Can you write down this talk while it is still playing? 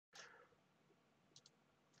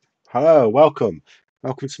Hello, welcome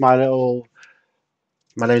to my name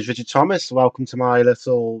is Richard Thomas. Welcome to my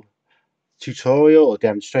little tutorial or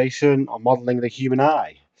demonstration on modeling the human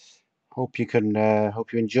eye. Hope you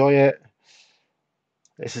enjoy it.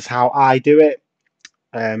 This is how I do it,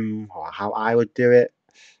 or how I would do it.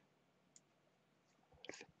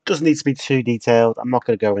 Doesn't need to be too detailed. I'm not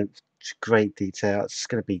going to go into great detail. It's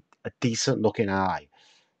going to be a decent looking eye.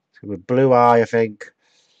 It's going to be a blue eye, I think.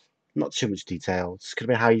 Not too much detail. It's going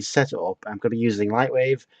to be how you set it up. I'm going to be using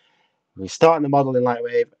Lightwave. We start in the model in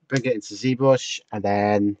Lightwave, bring it into Zbrush, and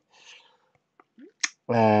then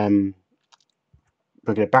bring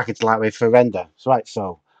it back into Lightwave for render. So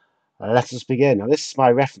let us begin. Now this is my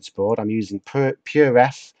reference board. I'm using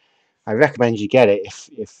PureRef. I recommend you get it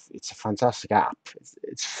if it's a fantastic app.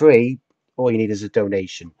 It's free. All you need is a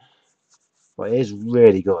donation, but it is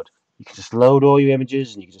really good. You can just load all your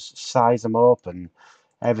images and you can just size them up and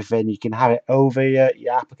everything. You can have it over your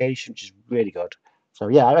application, which is really good. So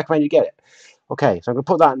yeah, I recommend you get it. Okay, so I'm going to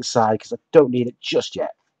put that on the side because I don't need it just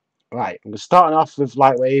yet. Right, I'm starting off with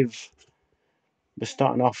Lightwave. We're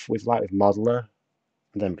starting off with Lightwave Modeler,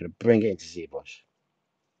 and then I'm going to bring it into ZBrush.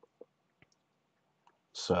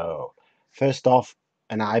 So first off,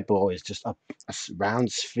 an eyeball is just a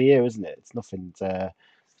round sphere, isn't it? It's nothing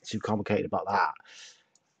too complicated about that.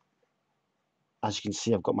 As you can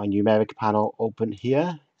see, I've got my numeric panel open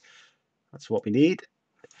here. That's what we need.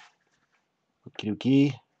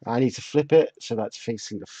 Okay. I need to flip it so that's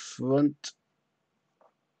facing the front.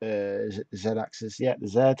 Is it the Z-axis? Yeah, the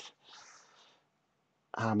Z.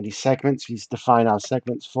 How many segments? We need to define our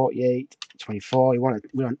segments. 48, 24. We want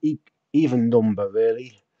an even number,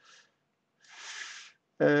 really.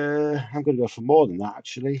 I'm going to go for more than that,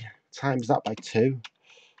 actually. Times that by 2.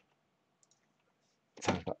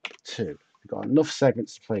 Times that by 2. We've got enough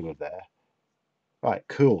segments to play with there. Right,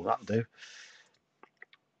 cool. That'll do.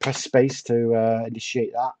 Press space to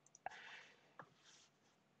initiate that.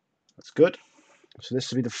 That's good. So this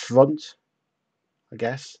will be the front, I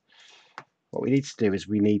guess. What we need to do is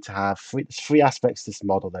we need to have three aspects to this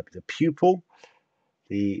model. There'll be the pupil,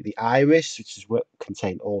 the iris, which is what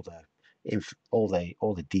contain all the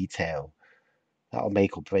detail. That'll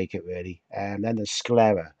make or break it, really. And then the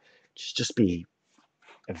sclera, which is just be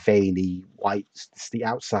a veiny white. It's the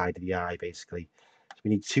outside of the eye, basically. So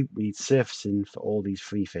we need surfacing for all these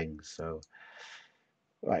three things. So,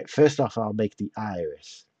 right, first off, I'll make the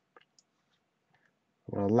iris.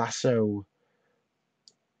 I'm gonna lasso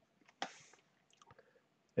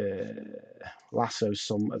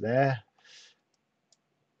some there.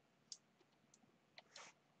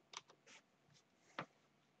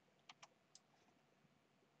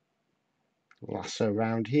 Lasso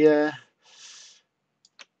around here.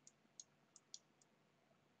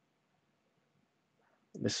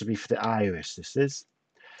 This will be for the iris. This is.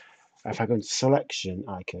 If I go into selection,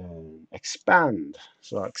 I can expand.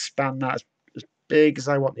 So I'll expand that as big as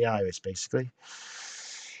I want the iris, basically.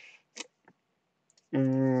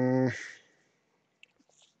 Will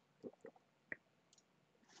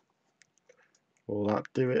that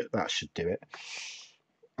do it? That should do it.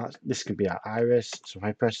 This can be our iris. So if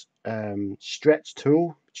I press stretch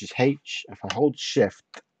tool, which is H, if I hold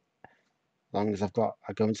shift, as long as I go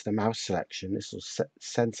into the mouse selection, this will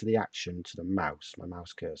center the action to the mouse, my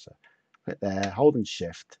mouse cursor. Click there, holding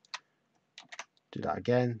shift, do that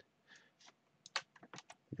again.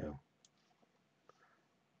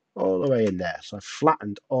 All the way in there. So I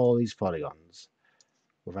flattened all these polygons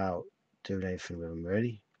without doing anything with them,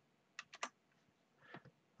 really.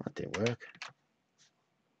 That didn't work.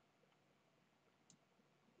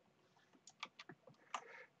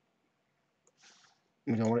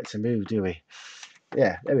 We don't want it to move, do we?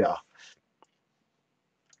 Yeah, there we are.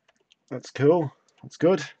 That's cool. That's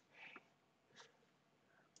good.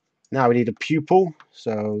 Now we need a pupil.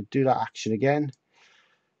 So do that action again.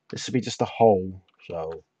 This will be just a hole.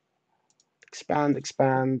 So expand,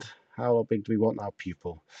 expand. How big do we want our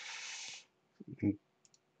pupil?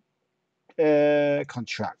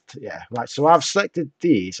 Contract. Yeah, right. So I've selected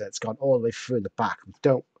these. It's gone all the way through the back. We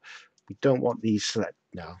don't want these select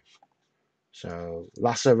now. So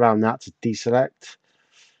lasso around that to deselect.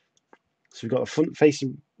 So we've got a front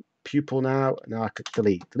facing pupil now. Now I could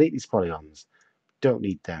delete these polygons. Don't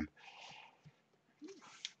need them.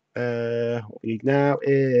 What we need now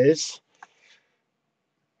is,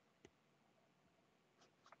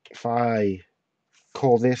 if I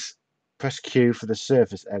call this, press Q for the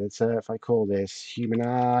surface editor. If I call this human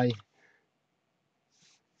eye,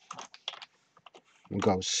 we'll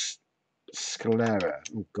go sclera.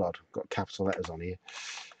 Oh God, I've got capital letters on here.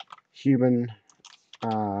 Human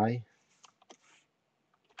eye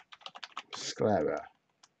sclera.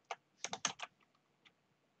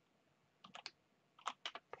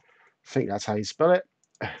 think that's how you spell it.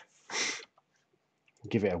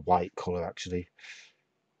 Give it a white colour actually.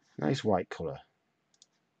 Nice white colour.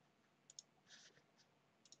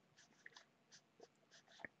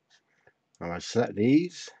 Alright, select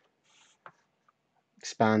these.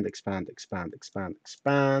 Expand, expand, expand, expand,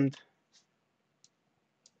 expand.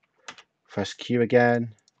 Press Q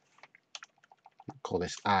again. Call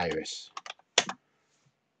this iris.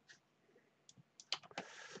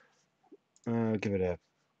 Give it a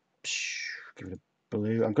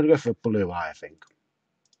blue. I'm going to go for a blue eye, I think.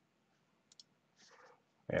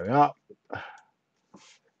 There we are.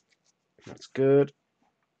 That's good.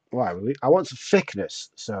 Right, I want some thickness,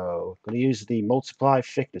 so I'm going to use the multiply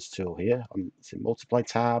thickness tool here. It's in multiply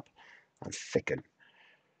tab and thicken.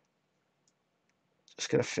 Just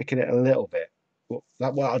going to thicken it a little bit.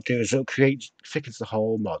 What I'll do is it'll thickens the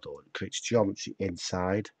whole model. It creates geometry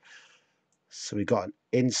inside. So we've got an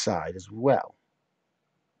inside as well.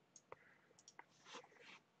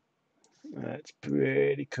 That's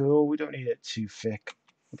pretty cool. We don't need it too thick.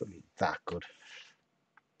 We don't need that good.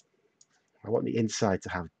 I want the inside to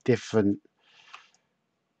have different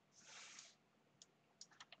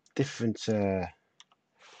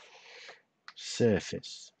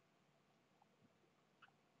surface.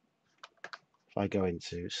 If I go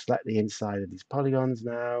into select the inside of these polygons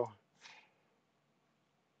now,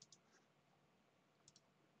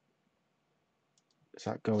 is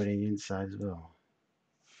that going in the inside as well?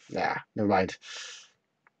 Nah, never mind.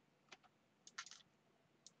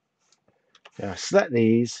 Yeah, select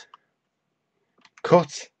these,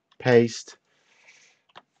 cut, paste.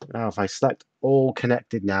 Now if I select all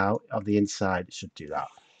connected now of the inside, it should do that.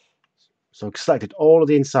 So I've selected all of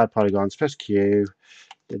the inside polygons, press Q,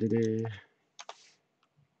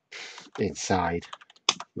 inside,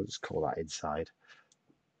 we'll just call that inside.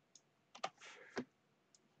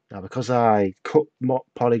 Now because I cut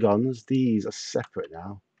polygons, these are separate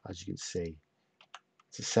now, as you can see.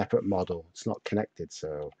 It's a separate model, it's not connected,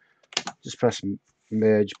 so just press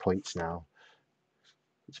merge points now.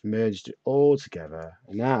 It's merged it all together.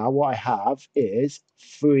 And now what I have is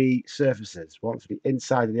 3 surfaces. One for the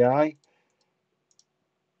inside of the eye,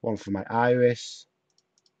 one for my iris,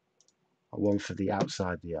 and one for the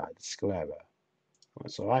outside of the eye, the sclera.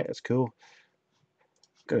 That's alright, that's cool.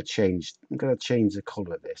 I'm gonna change the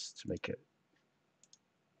colour of this to make it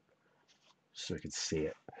so we can see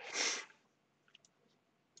it.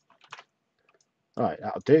 Alright,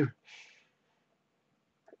 that'll do.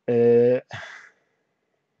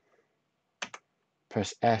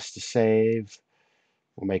 Press S to save.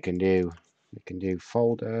 We'll make a new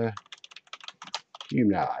folder.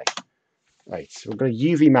 Human eye. Right, so we're going to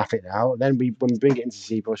UV map it now. Then when we bring it into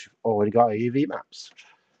Zbrush, we've already got our UV maps.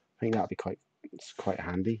 I think that'll be quite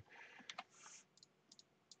handy.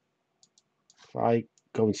 If I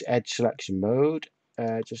go into edge selection mode,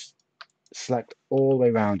 just select all the way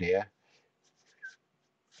around here.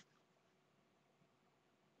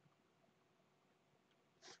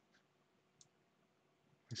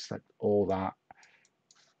 Select all that.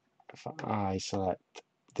 If I select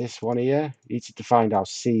this one here, you need to define our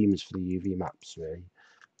seams for the UV maps really.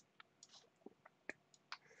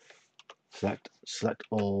 Select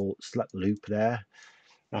all, select loop there.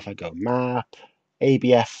 Now if I go map,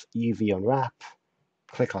 ABF UV unwrap,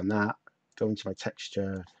 click on that, go into my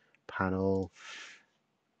texture panel.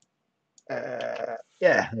 Yeah,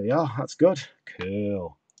 there we are. That's good.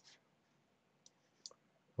 Cool.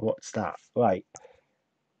 What's that? Right.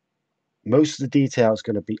 Most of the detail is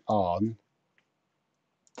going to be on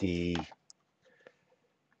the.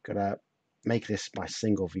 Gonna make this my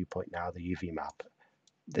single viewpoint now. The UV map.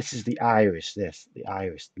 This is the iris. The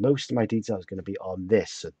iris. Most of my detail is going to be on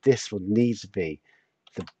this. So this will need to be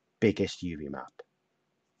the biggest UV map.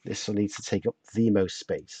 This will need to take up the most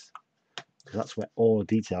space because that's where all the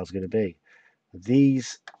detail is going to be.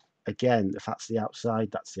 These, again, if that's the outside,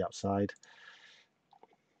 that's the outside.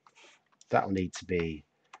 That'll need to be,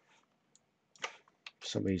 for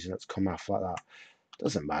some reason that's come off like that.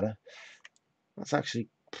 Doesn't matter. That's actually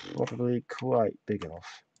probably quite big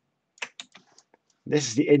enough. This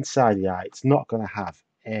is the inside of the eye. It's not going to have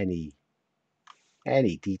any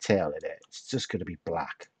detail in it. It's just going to be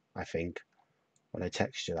black, I think. When I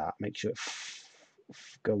texture that, make sure it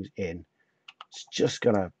goes in. It's just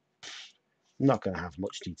not going to have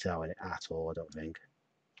much detail in it at all, I don't think.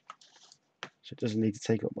 So it doesn't need to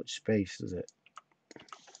take up much space, does it?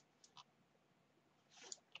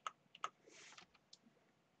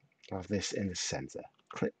 We'll have this in the center.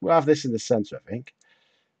 We'll have this in the center, I think.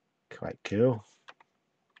 Quite cool.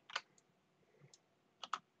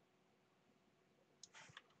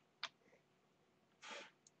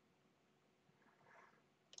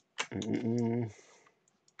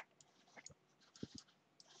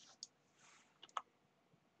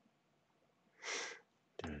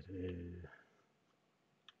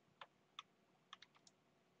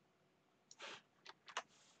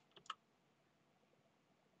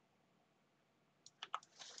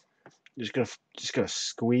 Just gotta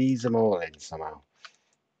squeeze them all in somehow.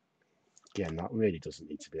 Again, that really doesn't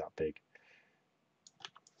need to be that big.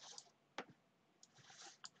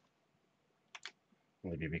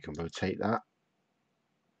 Maybe we can rotate that.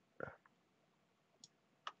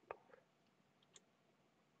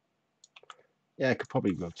 Yeah, I could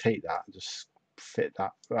probably rotate that and just fit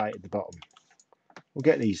that right at the bottom. We'll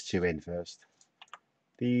get these two in first.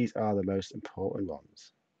 These are the most important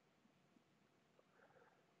ones.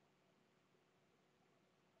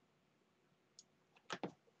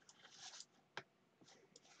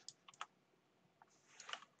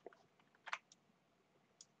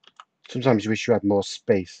 Sometimes you wish you had more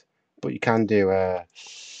space, but you can do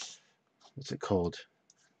what's it called?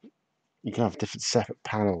 You can have different separate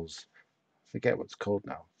panels. I forget what it's called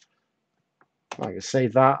now. I'm going to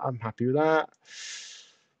save that. I'm happy with that.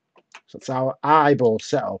 So that's our eyeball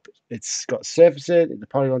setup. It's got surfacing, the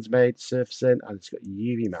polygon's made, surfacing, and it's got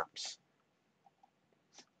UV maps.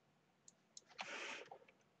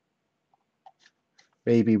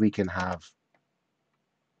 Maybe we can have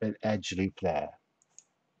an edge loop there.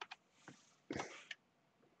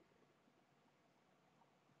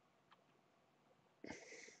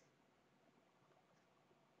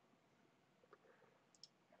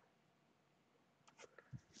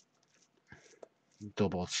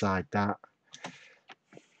 Double side that.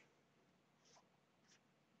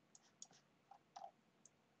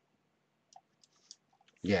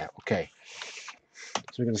 Yeah, okay. So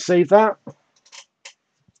we're going to save that.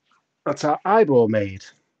 That's our eyeball made.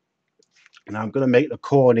 Now I'm going to make the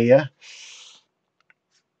cornea.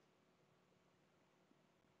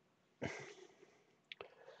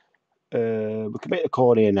 We can make the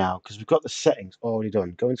cornea now because we've got the settings already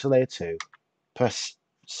done. Go into layer 2, press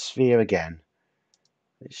sphere again.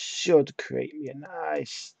 It should create me a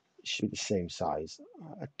nice, it should be the same size.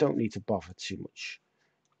 I don't need to bother too much.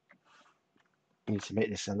 I need to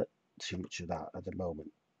make this a little too much of that at the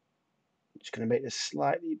moment. I'm just going to make this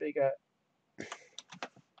slightly bigger.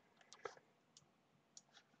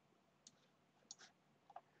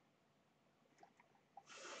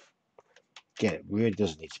 Again, it really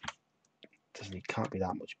doesn't need to be, it can't be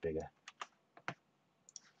that much bigger.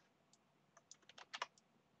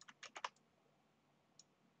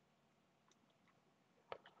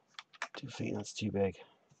 Do you think that's too big?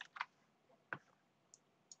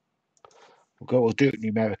 We'll do it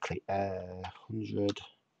numerically. 100,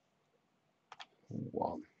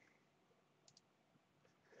 1.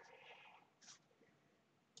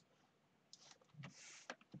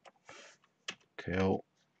 Cool.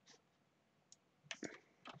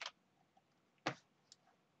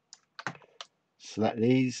 Select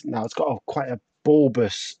these. Now it's got quite a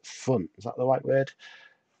bulbous front. Is that the right word?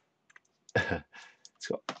 It's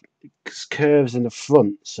got curves in the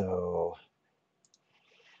front, so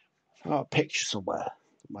I've got a picture somewhere.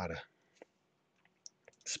 Doesn't matter.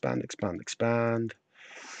 Expand, expand, expand.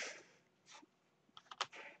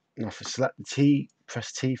 Now if I select the T,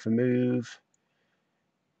 press T for move.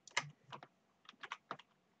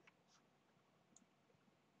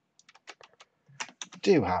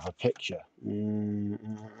 Do have a picture.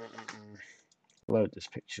 Load this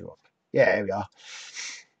picture up. Yeah, here we are.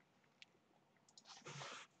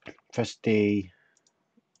 Press D.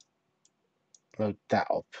 Load that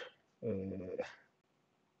up.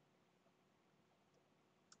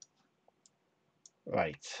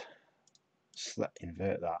 Right. Select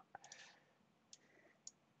invert that.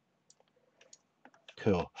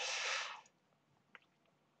 Cool.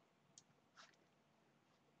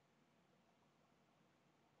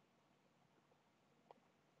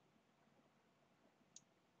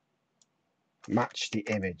 Match the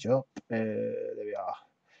image up. There we are.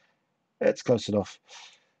 It's close enough.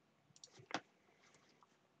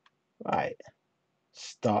 Right.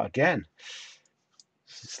 Start again.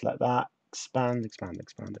 Select that. Expand, expand,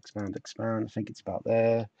 expand, expand, expand. I think it's about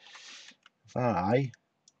there. If I,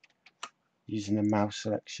 using the mouse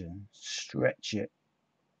selection, stretch it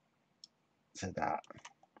to that.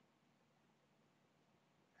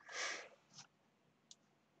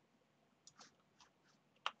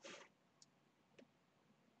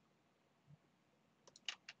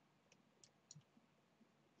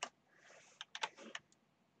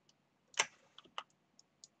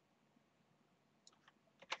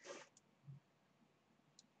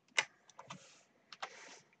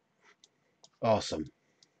 Awesome.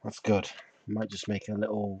 That's good. Might just make a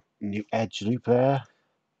little new edge loop there,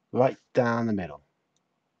 right down the middle.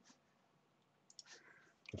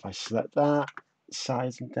 If I select that,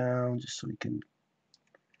 size them down just so we can.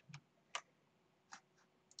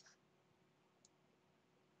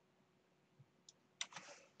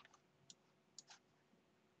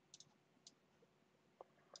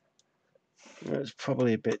 It's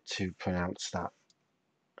probably a bit too pronounced, that.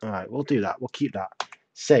 Alright, we'll do that. We'll keep that.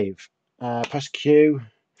 Save. Press Q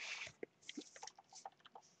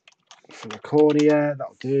for the cornea.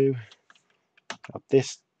 That'll do. Now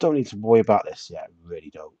this, don't need to worry about this yet.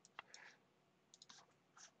 Really don't.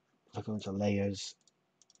 If I go into layers,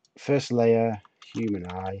 first layer, human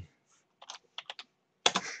eye.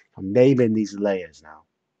 I'm naming these layers now.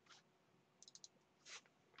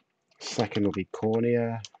 Second will be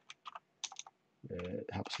cornea. It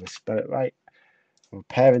helps me spell it right. For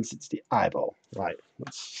parents, it's the eyeball. Right,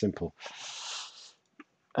 that's simple.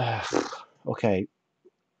 Okay,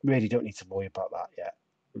 really don't need to worry about that yet.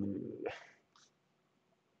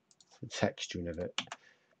 The texturing of it.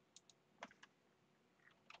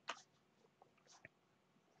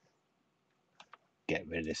 Get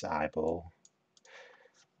rid of this eyeball.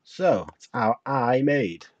 So, it's our eye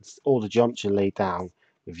made. It's all the geometry laid down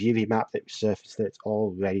with UV map that we surfaced it. It's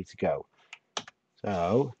all ready to go.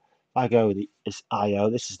 So, if I go with this IO,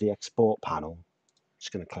 this is the export panel. I'm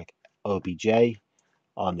just going to click OBJ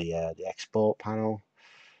on the export panel.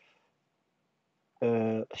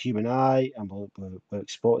 Human eye, and we're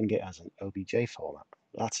exporting it as an OBJ format.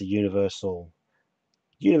 That's a universal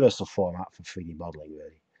format for 3D modeling,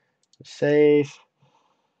 really. Save.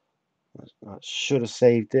 That should have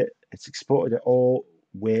saved it. It's exported it all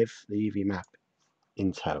with the UV map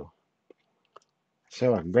in tow.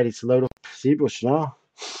 So I'm ready to load up ZBrush now.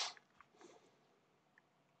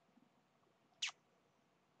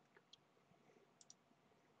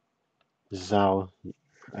 This is our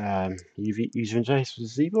UV user interface for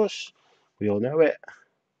ZBrush. We all know it.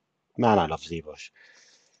 Man, I love ZBrush.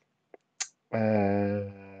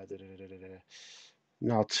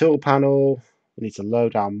 Now tool panel. We need to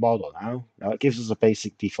load our model now. Now it gives us a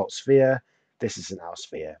basic default sphere. This isn't our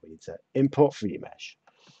sphere. We need to import 3D mesh.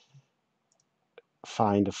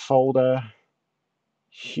 Find a folder.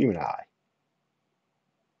 Human eye.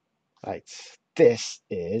 Right, this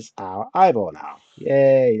is our eyeball now.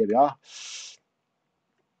 Yay, there we are.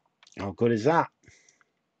 How good is that?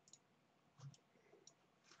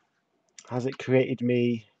 Has it created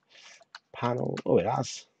me panel? Oh, it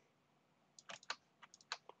has.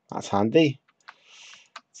 That's handy.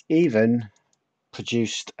 It's even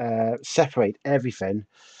produced separate everything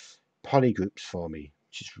polygroups for me,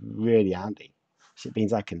 which is really handy. So it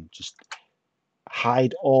means I can just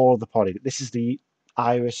hide all the polygroups. This is the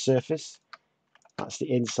iris surface. That's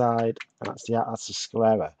the inside, and that's the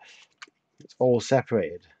sclera. It's all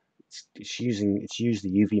separated. It's used the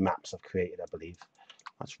UV maps I've created, I believe.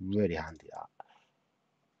 That's really handy. That.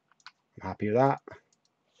 I'm happy with that.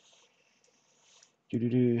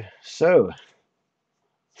 So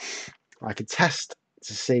I can test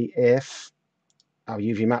to see if our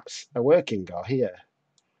UV maps are working. Go here.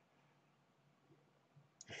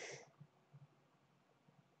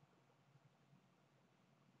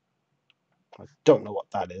 I don't know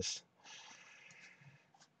what that is.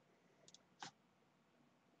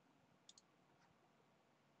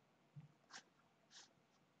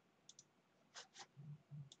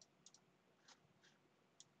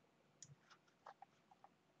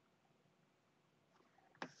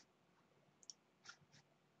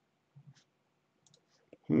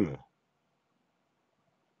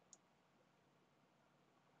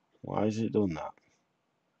 Why has it done that?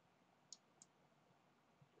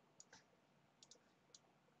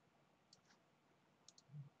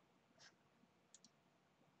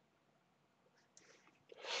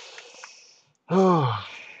 Oh,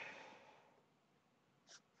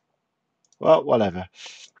 well, whatever.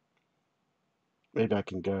 Maybe I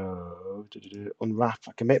can go unwrap.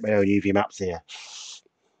 I can make my own UV maps here.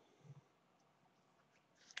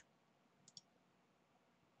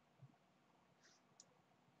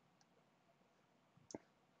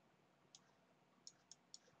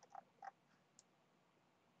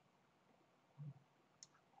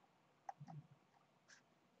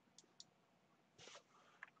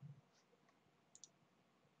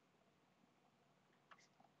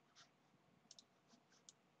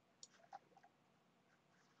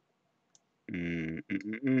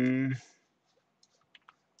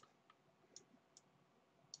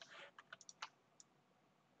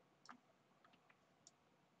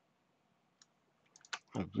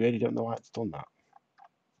 I really don't know why it's done that.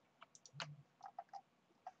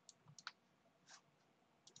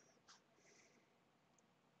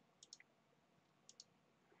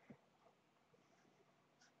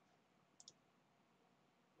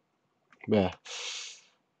 Yeah,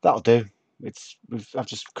 that'll do. I've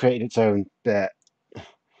just created its own bit.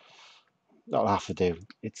 That'll have to do.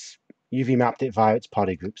 It's UV mapped it via its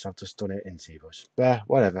poly groups. I've just done it in Zbrush. Yeah,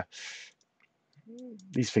 whatever.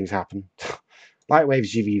 These things happen.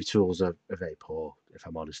 Lightwave's UV tools are very poor, if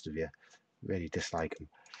I'm honest with you. Really dislike them.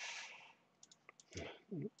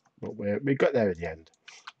 But we got there at the end.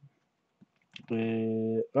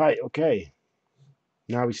 Right, okay.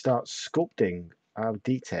 Now we start sculpting our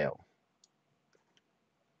detail.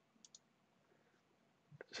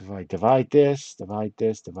 So if I divide this, divide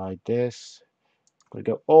this, divide this, I'm going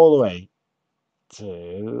to go all the way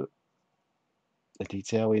to the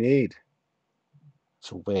detail we need.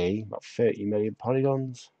 So weigh about 30 million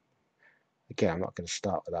polygons. Again, I'm not going to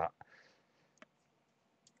start with that.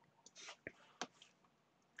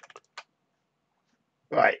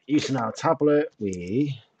 Right, using our tablet,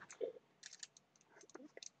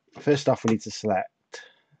 first off we need to select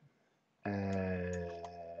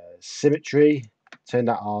symmetry, turn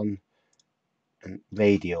that on, and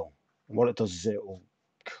radial. And what it does is it will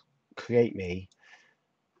create me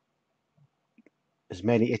as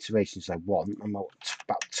many iterations as I want. I'm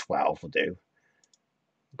about 12 will do.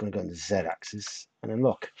 I'm going to go on the Z-axis, and then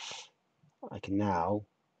look, I can now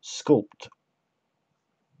sculpt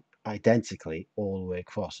identically all the way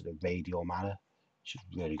across in a radial manner, which is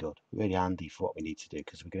really good, really handy for what we need to do,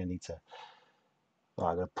 because we're going to need to. Well,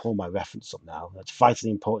 I'm going to pull my reference up now. That's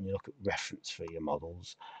vitally important. You look at reference for your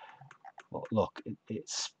models. But look, it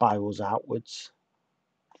spirals outwards,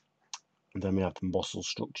 and then we have the muscle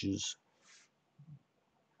structures.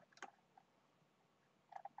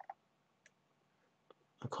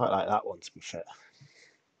 I quite like that one, to be fair.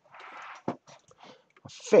 I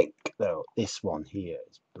think though this one here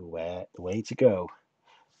is the way to go.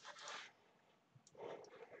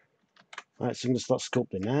 Right, so I'm going to start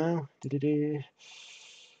sculpting now.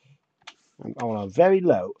 I want a very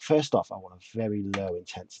low. First off, I want a very low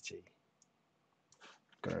intensity.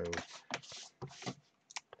 Go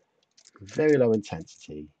very low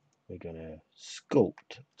intensity. We're going to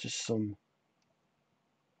sculpt just some.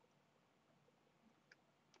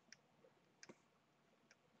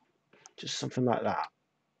 Just something like that.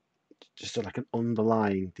 Just like an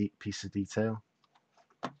underlying deep piece of detail.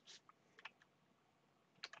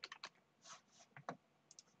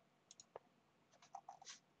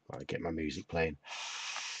 Right, get my music playing.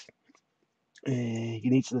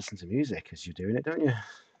 You need to listen to music as you're doing it, don't you?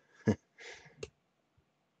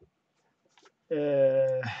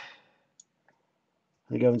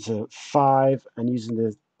 I'm going to 5 and using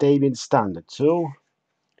the Debian standard tool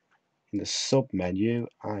in the sub menu.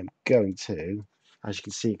 I'm going to, as you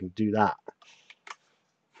can see, you can do that.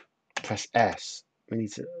 Press S. We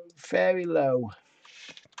need to very low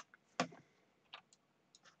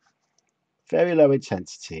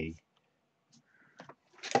intensity.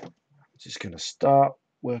 Just going to start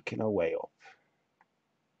working our way up.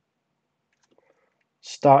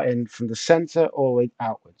 Starting from the center all the way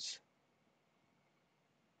outwards.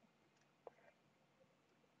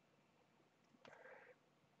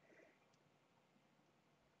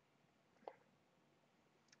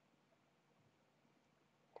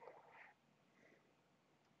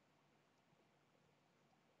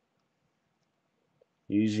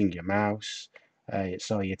 Using your mouse,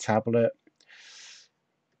 your tablet.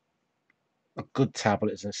 A good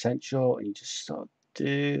tablet is essential, and you just sort of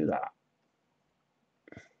do that.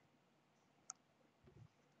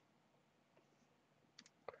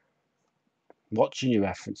 Watching your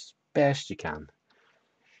reference best you can.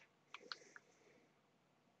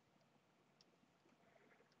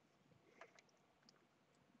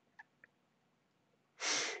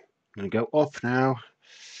 I'm going to go up now.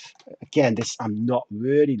 Again, I'm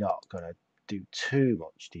really not going to do too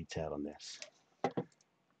much detail on this.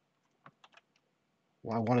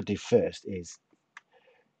 What I want to do first is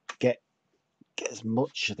get as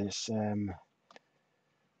much of this. I'm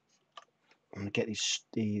going to get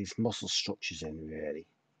these muscle structures in really.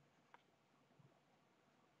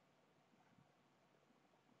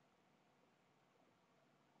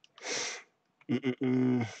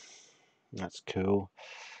 That's cool.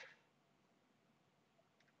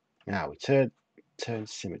 Now we turn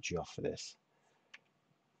symmetry off for this.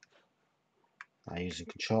 Now using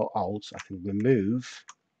Control Alt, I can remove.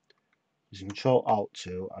 Using Control Alt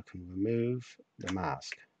 2, I can remove the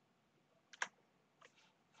mask.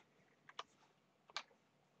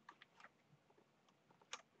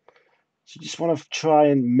 So you just want to try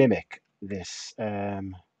and mimic this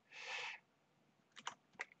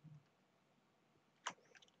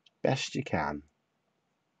best you can.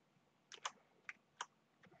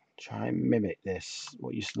 Try and mimic this.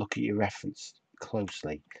 You look at your reference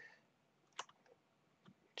closely.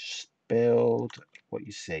 Just build what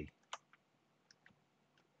you see.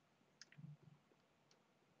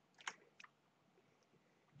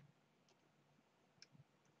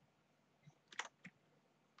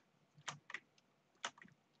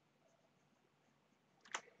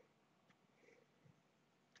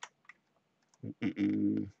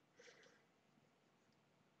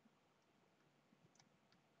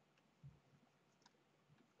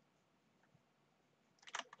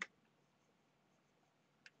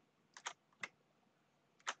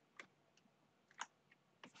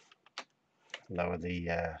 Lower the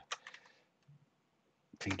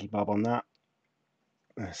thingy bob on that,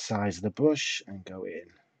 the size of the brush, and go in.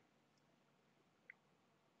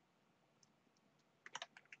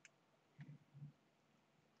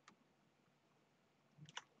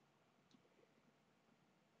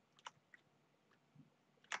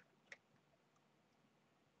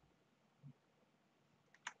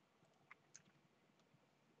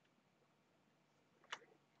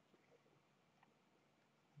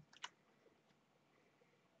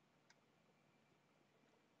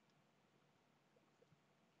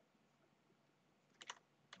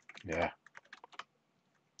 Yeah,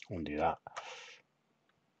 undo that.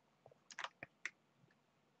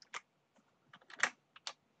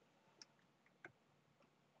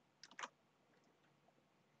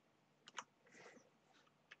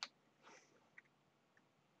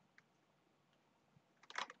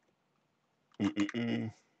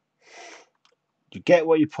 You get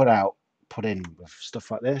what you put in with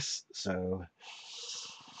stuff like this. So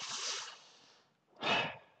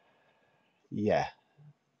yeah,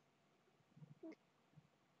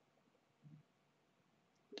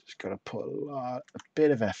 just gotta put a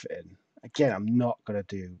bit of effort in. Again, I'm not gonna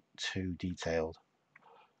do too detailed.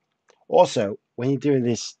 Also, when you're doing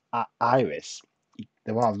this iris,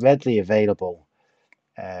 there are readily available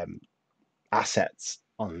assets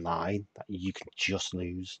online that you can just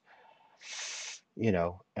lose. You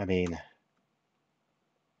know, I mean,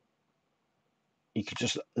 you could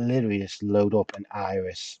just literally just load up an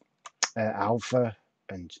iris alpha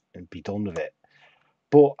and be done with it.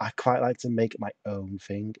 But I quite like to make it my own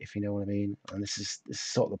thing, if you know what I mean. And this is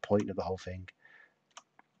sort of the point of the whole thing.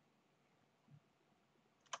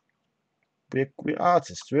 We're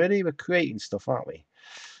artists, really. We're creating stuff, aren't we?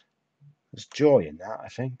 There's joy in that, I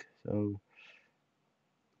think. So,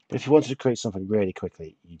 but if you wanted to create something really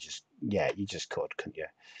quickly, you just could, couldn't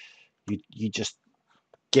you? You just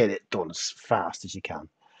get it done as fast as you can.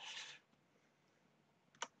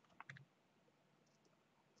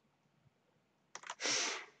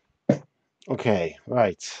 Okay,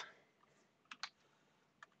 right.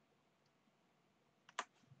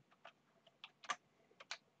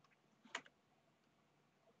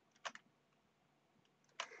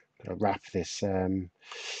 Gonna wrap this. We're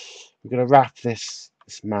gonna wrap this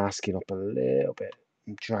masking up a little bit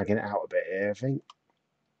and dragging it out a bit here, I think.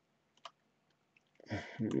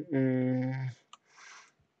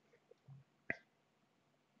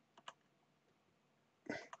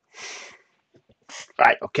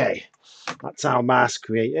 Right, okay, that's our mask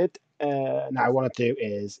created. Now what I want to do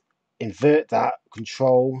is invert that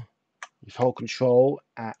control. You hold control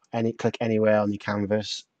at click anywhere on your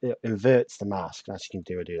canvas. It inverts the mask. As you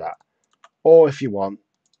can do that. Or if you want,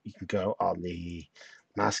 you can go on the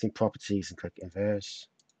masking properties and click inverse.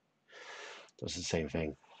 Does the same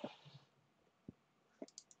thing.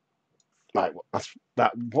 Right, that's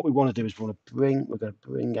that. What we want to do is we're going to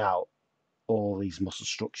bring out all these muscle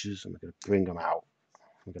structures, and we're going to bring them out.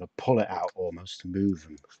 We're going to pull it out almost to move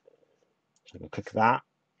them. So I'm going to click that,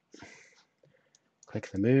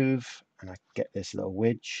 click the move, and I get this little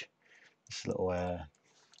widget, this little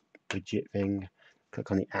widget thing.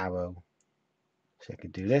 Click on the arrow, so I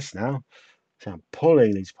can do this now. So I'm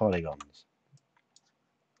pulling these polygons.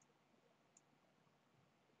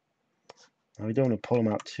 Now we don't want to pull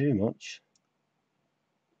them out too much,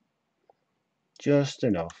 just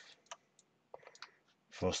enough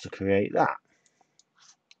for us to create that.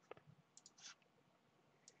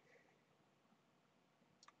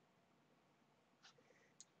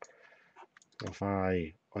 If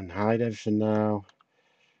I unhide everything now,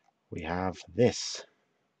 we have this.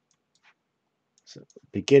 So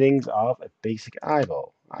beginnings of a basic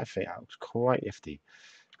eyeball. I think that looks quite nifty.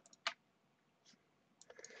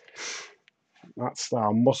 That's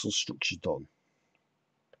our muscle structure done.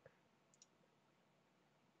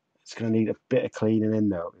 It's going to need a bit of cleaning in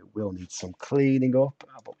though. It will need some cleaning up,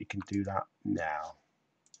 but we can do that now.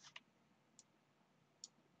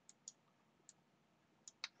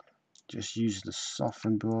 Just use the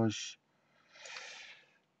soften brush.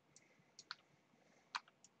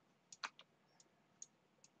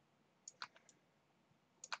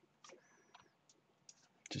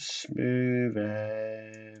 Just smooth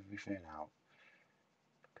everything out.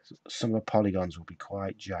 Some of the polygons will be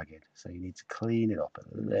quite jagged, so you need to clean it up a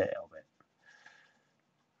little bit.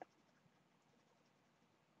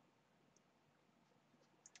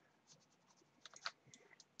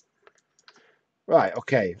 Right,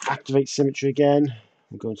 okay, activate symmetry again.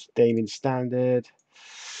 I'm going to Damien Standard.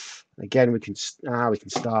 Again, we can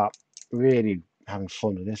start really having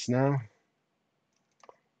fun with this now.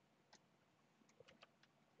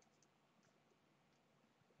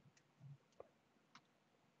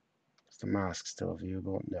 Is the mask still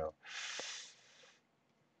viewable? No.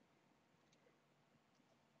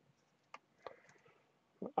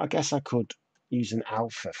 I guess I could use an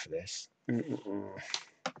alpha for this. Move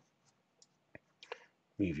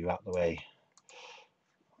you out the way.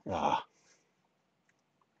 Ah.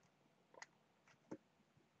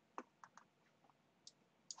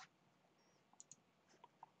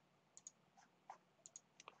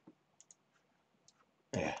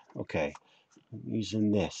 Yeah, okay.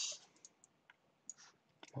 Using this.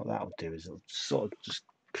 What that'll do is it'll sort of just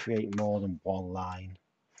create more than one line.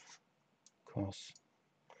 Of course.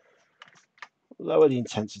 Lower the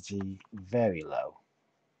intensity very low.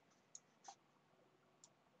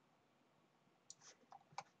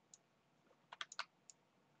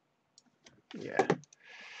 Yeah.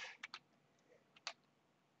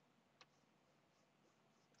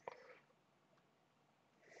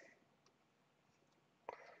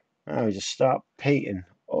 Now we just start painting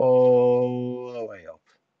all the way up.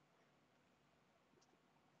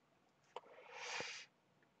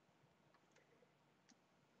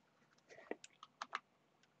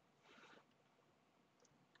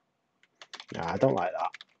 No, I don't like that.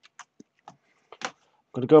 I'm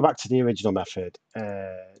going to go back to the original method.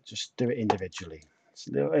 Just do it individually.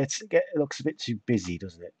 It looks a bit too busy,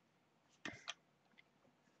 doesn't it?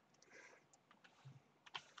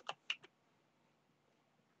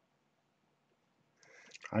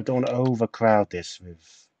 I don't want to overcrowd this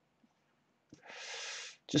with.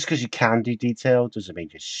 Just because you can do detail doesn't mean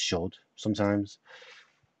you should. Sometimes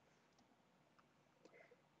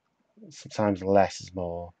less is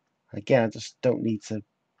more. Again, I just don't need to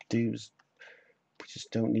do. We just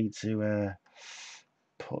don't need to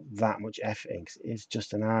put that much effort in. 'Cause it's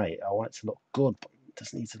just an eye. I want it to look good, but it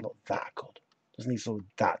doesn't need to look that good. It doesn't need to look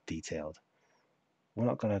that detailed. We're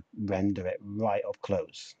not going to render it right up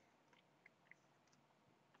close.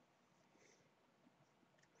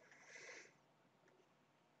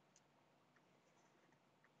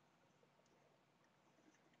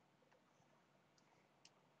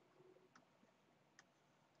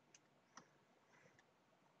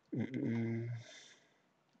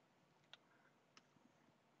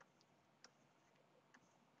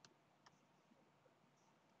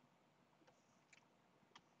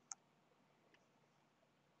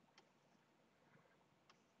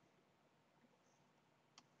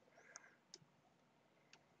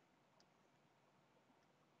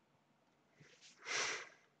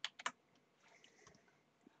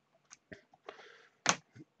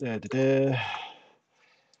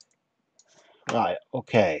 Right,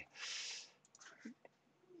 okay.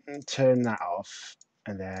 Turn that off,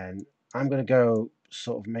 and then I'm going to go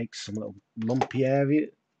sort of make some little lumpy area.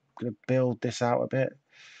 I'm going to build this out a bit.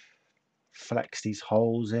 Flex these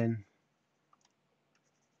holes in.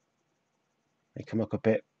 They come look a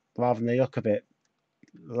bit, rather than they look a bit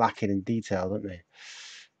lacking in detail, don't they?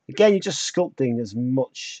 Again, you're just sculpting as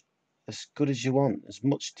good as you want, as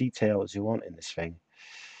much detail as you want in this thing.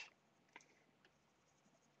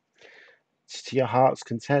 It's to your heart's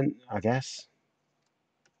content, I guess.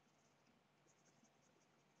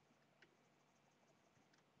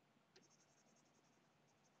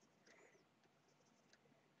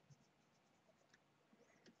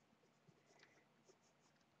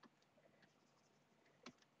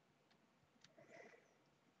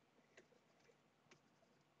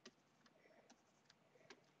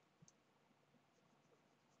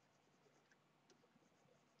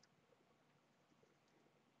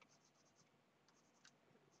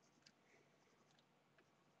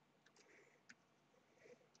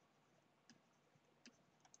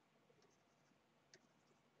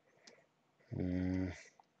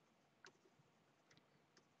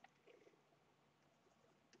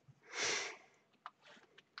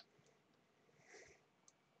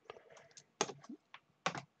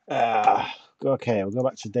 Okay, we'll go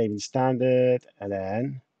back to Damien Standard, and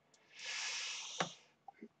then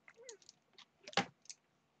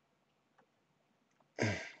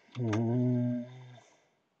no,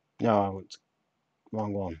 I want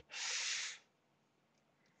wrong one.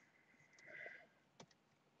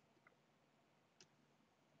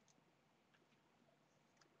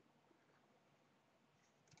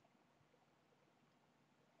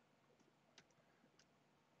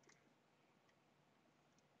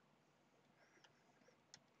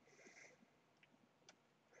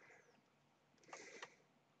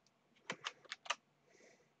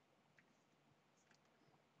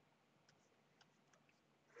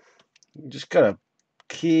 You just gotta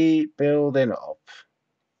keep building up.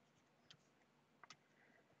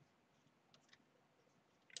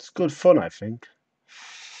 It's good fun, I think.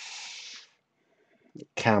 It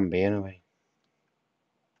can be, anyway.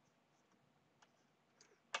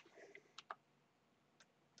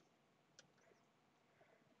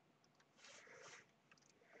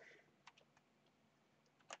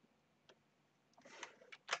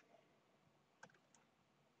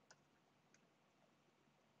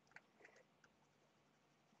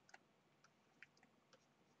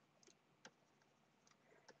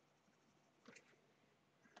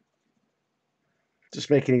 Just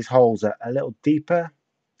making these holes a little deeper.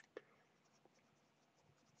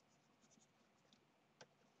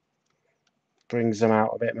 Brings them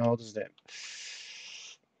out a bit more, doesn't it?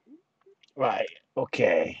 Right,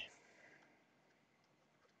 okay.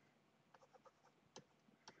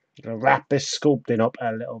 I'm gonna wrap this sculpting up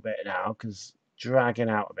a little bit now because dragging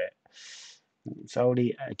out a bit. It's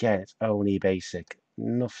only, again, it's only basic.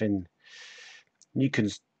 Nothing. You can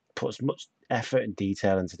put as much effort and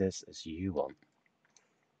detail into this as you want.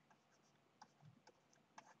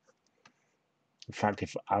 In fact,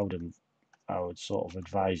 if I would sort of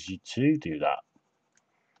advise you to do that.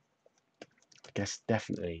 I guess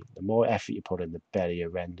definitely the more effort you put in, the better your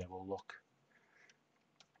render will look.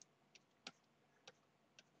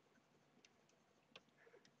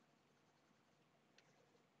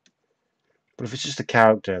 But if it's just a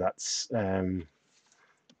character that's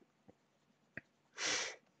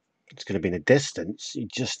it's going to be in the distance, you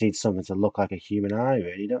just need something to look like a human eye,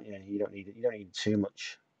 really, don't you? You don't need too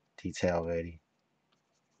much detail, really.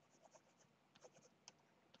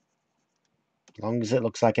 As long as it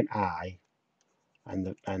looks like an eye,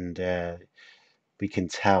 and we can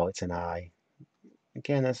tell it's an eye.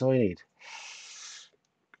 Again, that's all you need.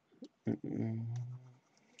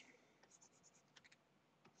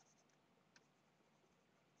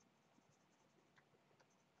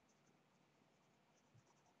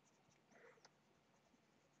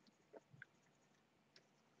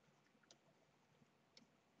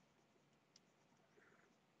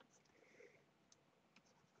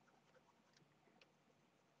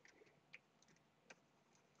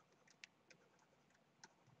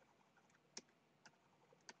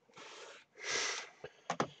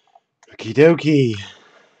 Okie dokie.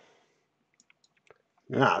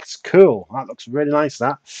 That's cool. That looks really nice,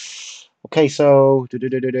 that. Okay, so I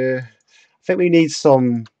think we need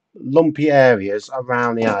some lumpy areas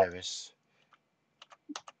around the iris.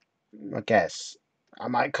 I guess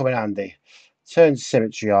that might come in handy. Turn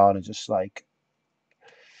symmetry on and just like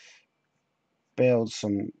build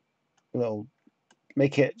some little,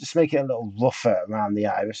 make it a little rougher around the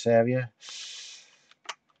iris area.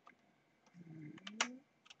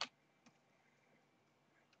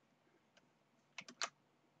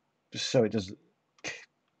 Just so it doesn't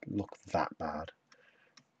look that bad.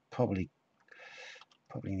 Probably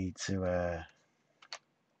need to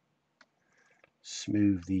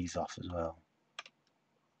smooth these off as well.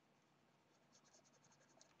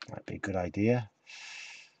 Might be a good idea.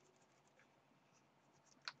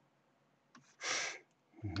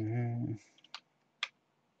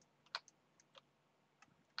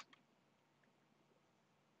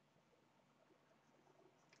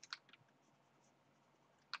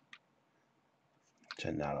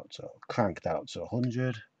 Turn that up to, crank that up to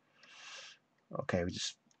 100. Okay, we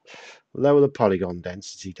just lower the polygon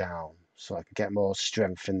density down so I can get more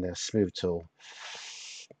strength in the smooth tool.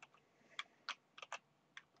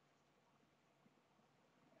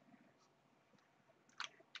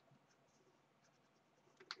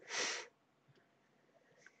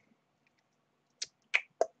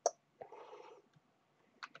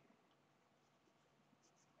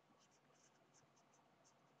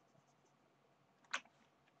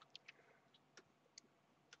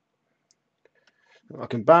 Not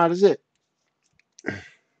looking bad, is it?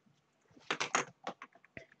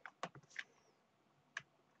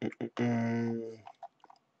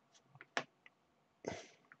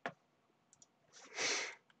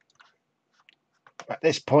 At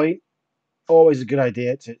this point, always a good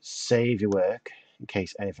idea to save your work in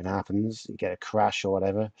case anything happens, you get a crash or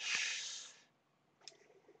whatever.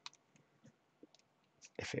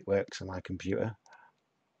 If it works on my computer.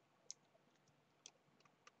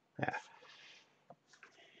 Yeah.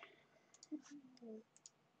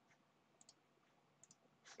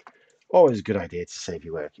 Always a good idea to save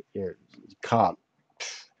your work. You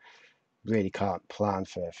really can't plan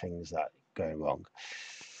for things that are going wrong.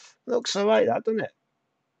 Looks alright, that, doesn't it?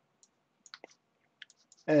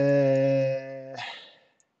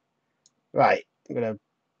 Right, I'm gonna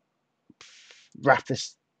wrap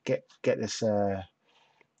this, get this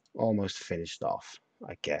almost finished off,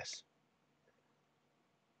 I guess.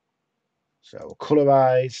 So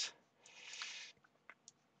colorize,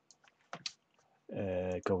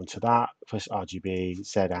 go into that, press RGB,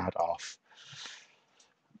 Z add off.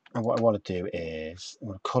 And what I want to do is I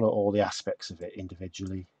want to color all the aspects of it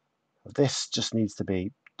individually. This just needs to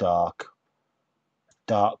be dark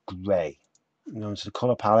grey. Go into the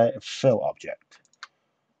color palette and fill object.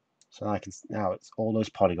 So I can now it's all those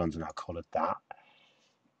polygons are now colored that.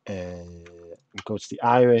 Go to the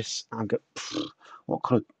iris. I'm going. What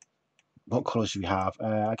color? What color should we have?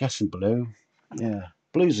 I guess in blue. Yeah,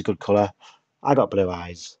 blue's a good color. I got blue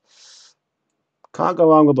eyes. Can't go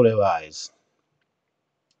wrong with blue eyes.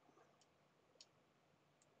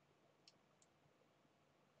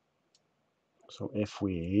 So if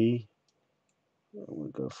we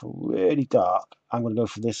go for really dark, I'm going to go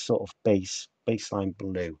for this sort of baseline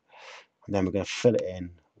blue, and then we're going to fill it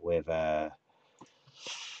in with a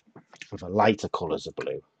lighter colours of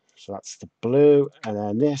blue. So that's the blue, and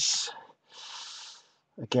then this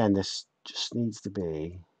again. This just needs to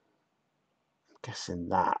be. I'm guessing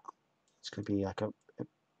that it's going to be like a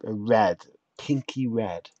red, pinky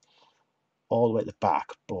red, all the way at the back,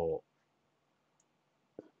 but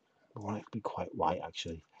I want it to be quite white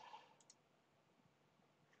actually.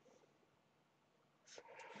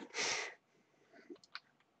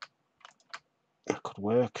 That could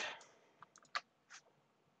work.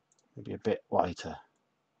 Maybe a bit whiter.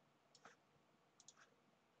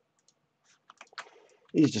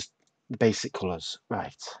 These are just the basic colours,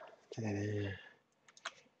 right?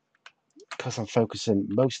 Because I'm focusing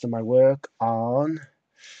most of my work on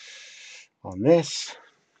this,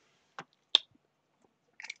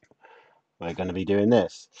 we're going to be doing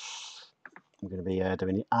this. I'm going to be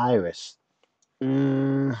doing the iris.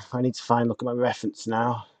 I need to look at my reference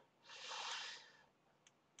now.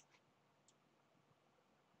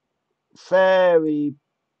 Very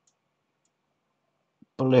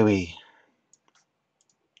bluey.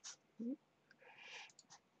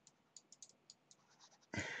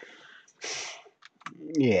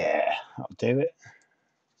 Yeah, that'll do it.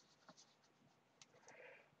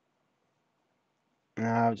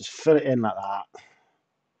 Now just fill it in like that.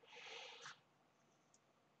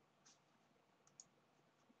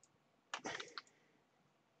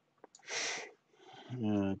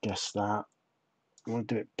 I guess that. We want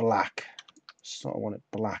to do it black. Sort of want it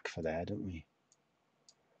black for there, don't we?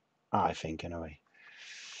 I think, anyway.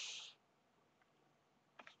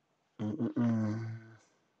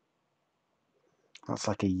 That's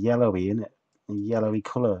like a yellowy, isn't it? A yellowy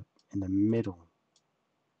colour in the middle.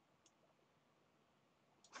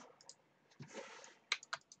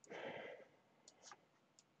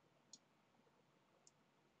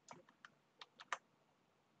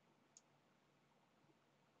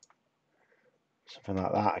 Something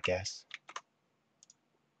like that, I guess.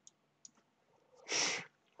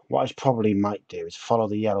 What I probably might do is follow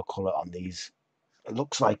the yellow colour on these. It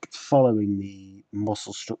looks like following the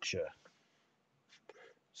muscle structure.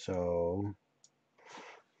 So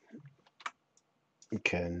you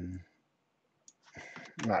can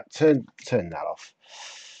turn that off.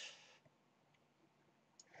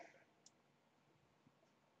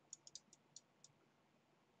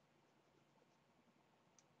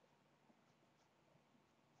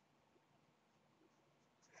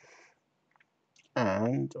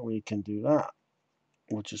 And we can do that.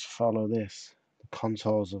 We'll just follow this, the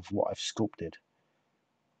contours of what I've sculpted.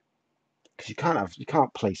 Because you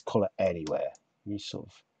can't place colour anywhere. You sort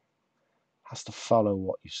of has to follow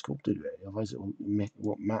what you've sculpted really, otherwise it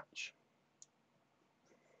won't match.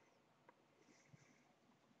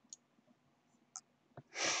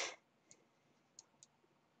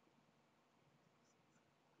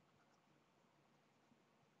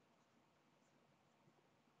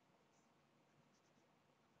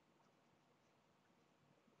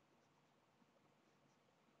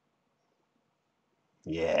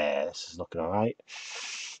 Yeah, this is looking alright.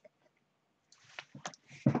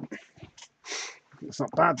 It's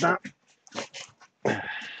not bad, that.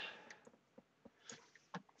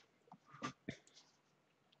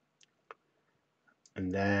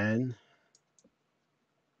 And then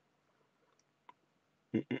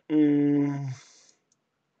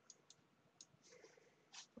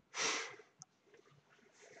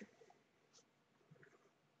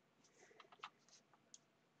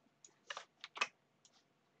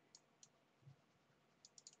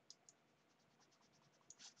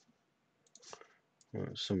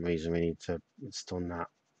for some reason we need to, it's done that.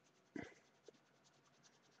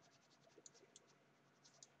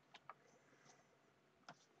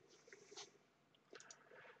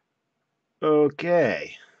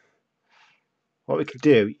 Okay. what we can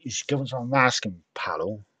do is go into our masking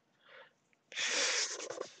panel,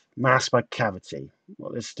 mask by cavity.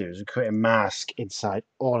 What this do is we create a mask inside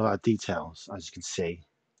all of our details, as you can see.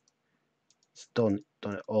 It's done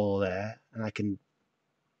it all there, and I can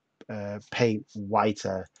paint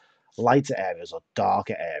lighter areas or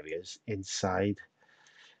darker areas inside,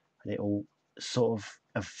 and it will sort of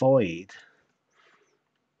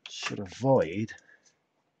should avoid,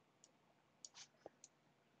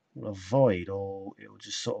 or it will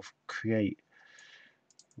just sort of create,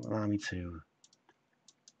 allow me to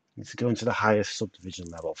go into the highest subdivision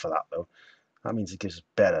level for that though. That means it gives us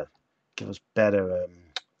better,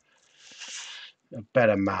 a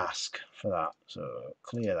better mask for that. So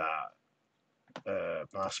clear that,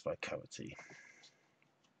 mask by cavity.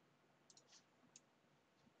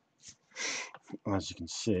 As you can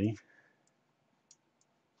see,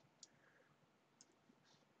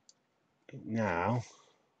 it now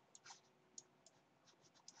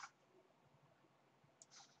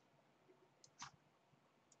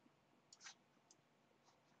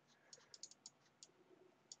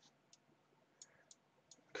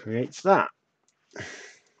creates that.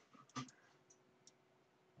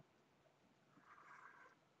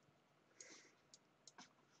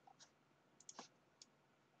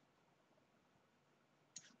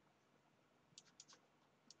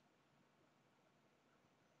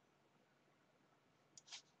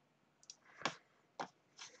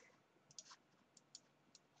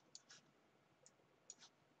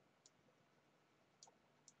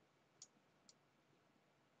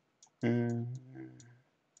 Mm.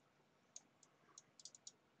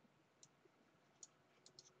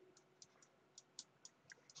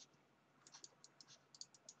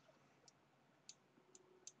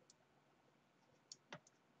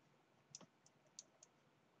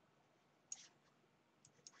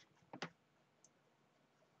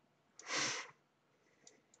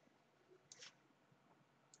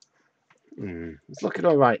 It's looking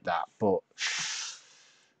all right, that, but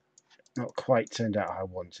not quite turned out how I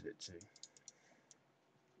wanted it to.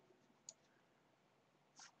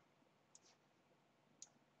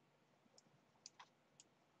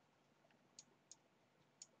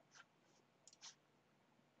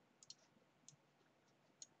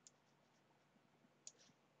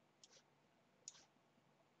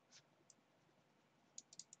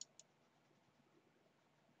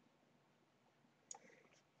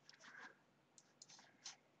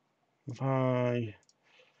 If I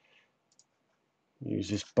use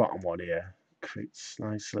this bottom one here, it creates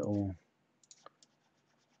nice little,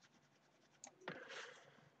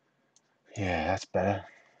 yeah, that's better.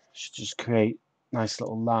 Should just create nice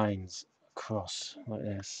little lines across like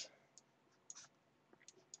this.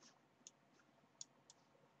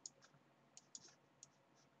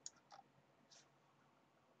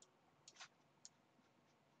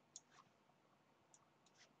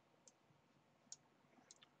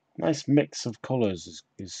 Nice mix of colours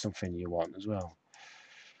is something you want as well.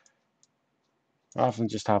 Rather than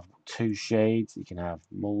just have two shades, you can have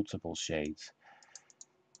multiple shades.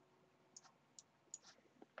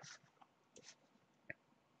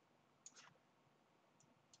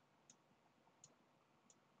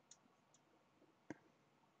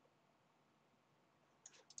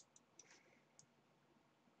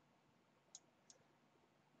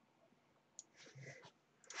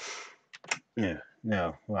 Yeah,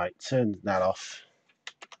 no, right, turn that off.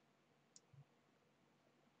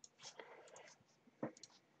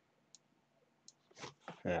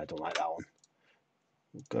 Yeah, I don't like that one.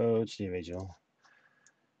 We'll go to the original.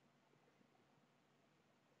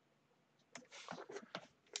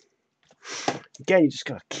 Again, you just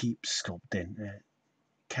gotta keep sculpting. It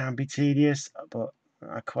can be tedious, but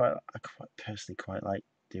I personally quite like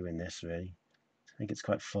doing this. Really, I think it's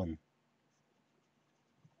quite fun.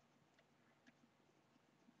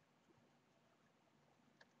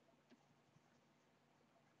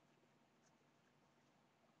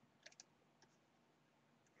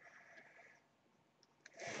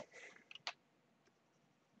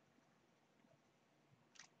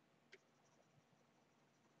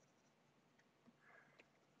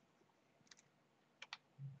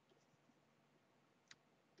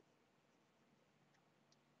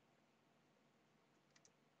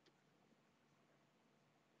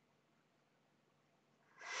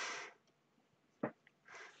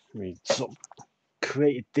 We sort of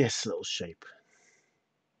created this little shape.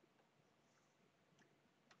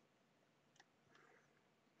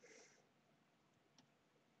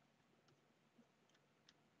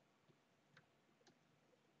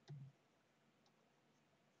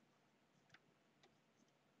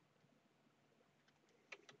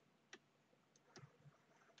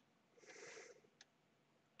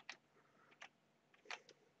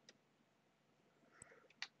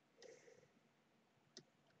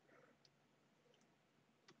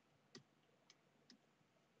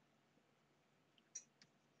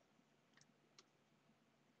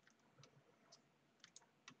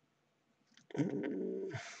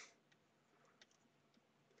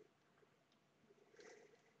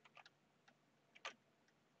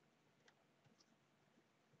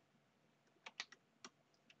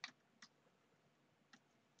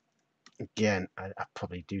 Again, I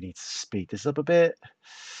probably do need to speed this up a bit.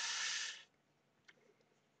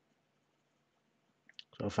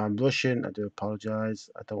 So if I'm rushing, I do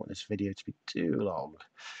apologise. I don't want this video to be too long.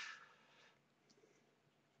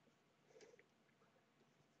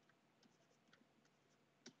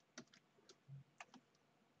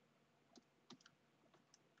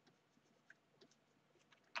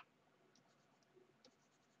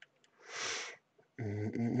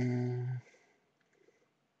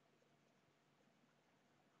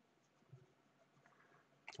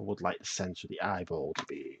 I would like the centre of the eyeball to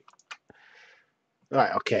be...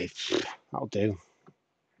 Right, okay, that'll do.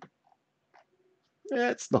 Yeah,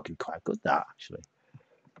 it's looking quite good, that, actually.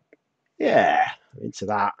 Yeah, I'm into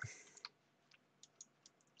that.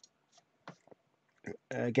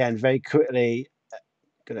 Again, very quickly,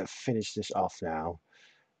 going to finish this off now.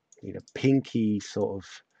 Need a pinky sort of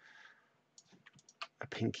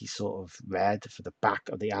red for the back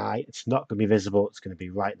of the eye. It's not going to be visible. It's going to be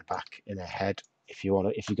right in the back in the head. If you're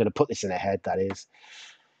going to put this in a head, that is.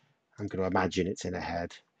 I'm going to imagine it's in a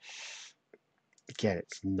head. Again,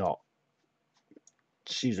 it's not.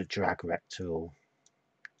 Just use a drag rect tool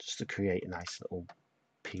just to create a nice little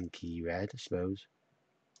pinky red, I suppose.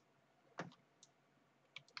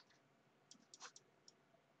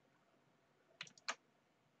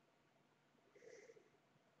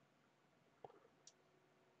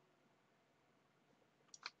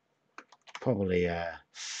 Probably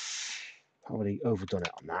overdone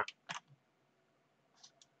it on that.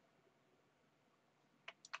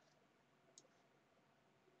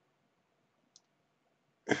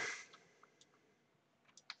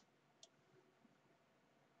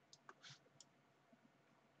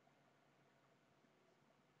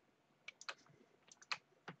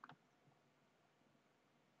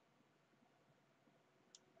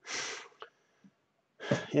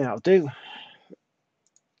 Yeah, I'll do.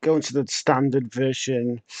 Go into the standard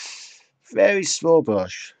version. Very small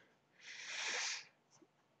brush.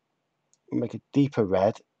 Make a deeper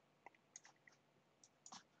red.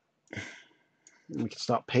 And we can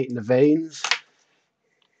start painting the veins.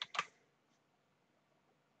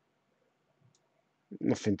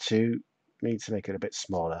 Nothing too. Need to make it a bit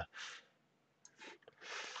smaller.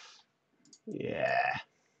 Yeah.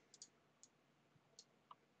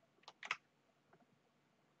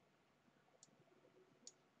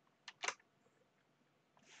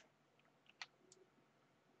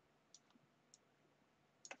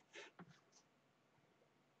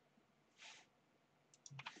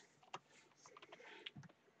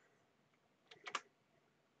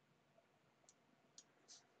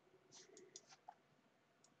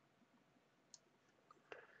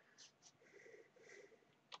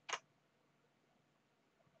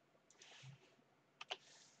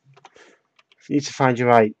 You need to find your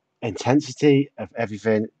right intensity of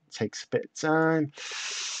everything. It takes a bit of time.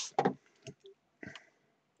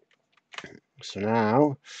 So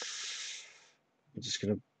now I'm just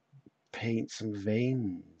going to paint some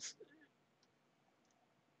veins.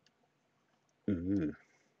 Ooh.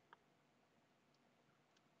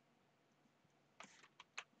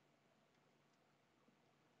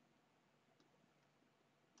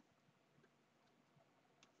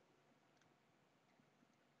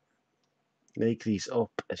 Make these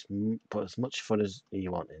up, put as much fun as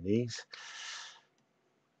you want in these.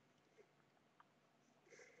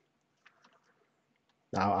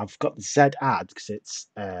 Now I've got the Z add because it's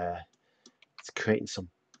creating some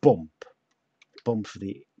bump for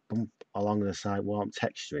the bump along the side. While I'm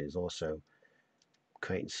texturing is also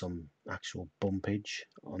creating some actual bumpage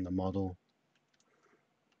on the model.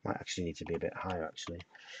 Might actually need to be a bit higher actually.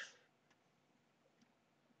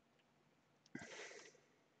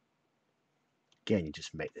 Again, you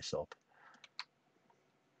just make this up.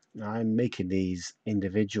 Now I'm making these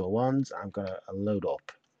individual ones. I'm gonna load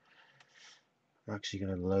up. I'm actually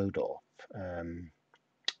gonna load up.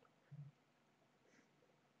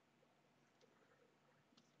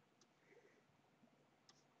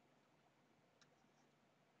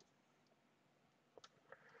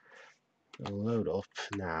 Load up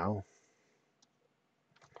now.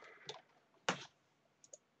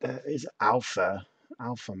 There is alpha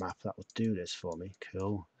map that will do this for me.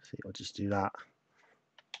 Cool. See, I'll just do that.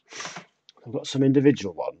 I've got some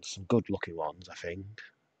individual ones, some good looking ones, I think.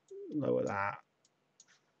 Lower that.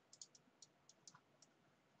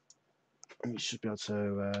 And we should be able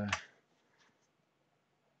to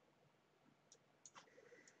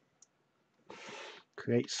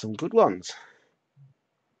create some good ones.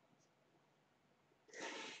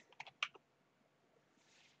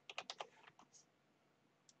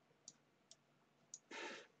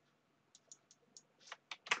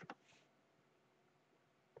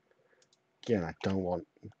 Again, I don't want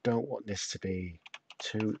this to be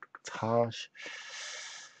too harsh.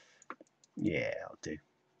 Yeah, I'll do.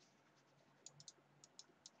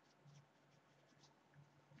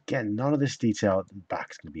 Again, none of this detail at the back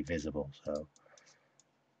is going to be visible, so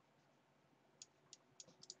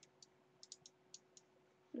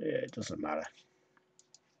yeah, it doesn't matter.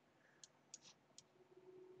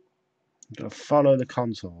 I'm going to follow the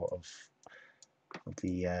contour of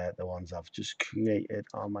the ones I've just created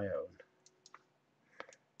on my own.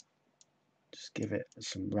 Just give it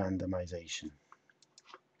some randomization.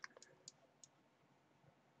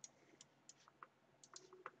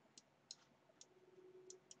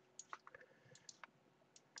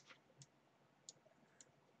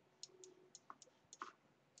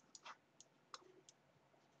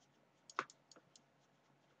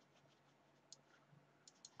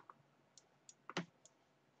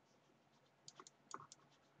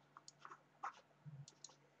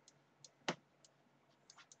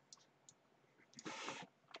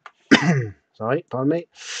 Sorry, pardon me.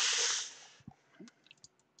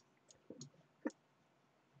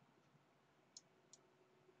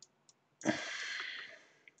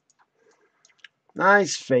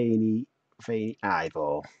 Nice veiny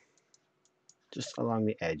eyeball, just along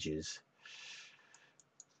the edges.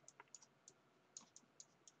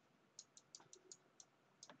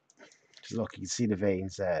 Just look, you can see the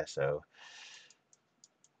veins there, so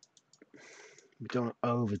we don't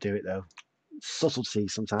overdo it though. Subtlety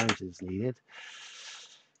sometimes is needed.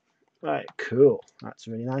 Right, cool. That's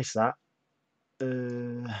really nice. That.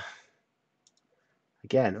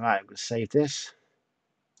 Again, right. I'm going to save this.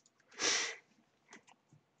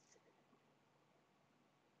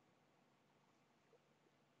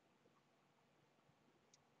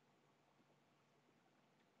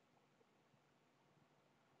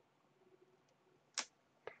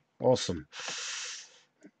 Awesome.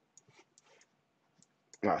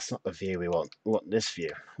 That's not the view we want. We want this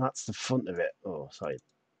view. That's the front of it. Oh, sorry.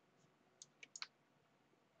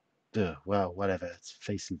 Well, whatever. It's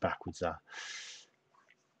facing backwards there.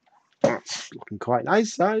 That's looking quite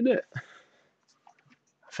nice, isn't it? I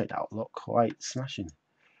think that'll look quite smashing.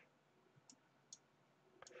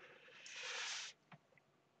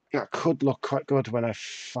 That could look quite good when I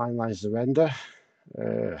finalise the render.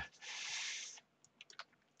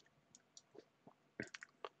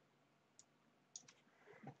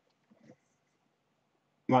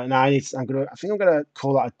 Right now, I think I'm gonna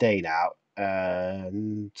call that a day now,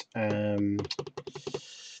 and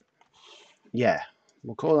yeah,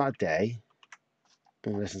 we'll call that a day.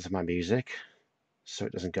 And listen to my music so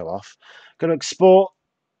it doesn't go off. Gonna export.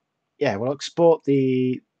 Yeah, we'll export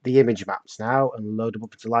the image maps now and load them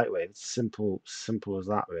up into Lightwave. It's simple as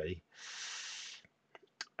that, really.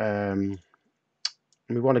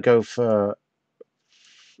 We want to go for.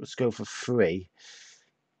 Let's go for 3.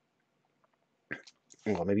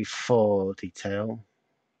 Or maybe 4 detail.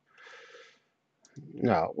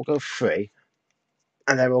 No, we'll go 3.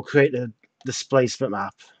 And then we'll create the displacement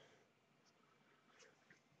map.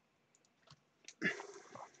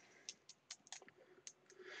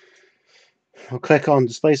 We'll click on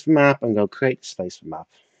displacement map and go create displacement map.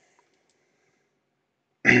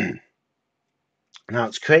 Now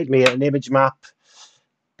it's created me an image map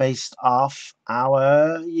based off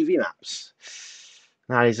our UV maps.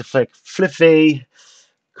 Now I need to flick flip V,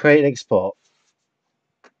 create and export.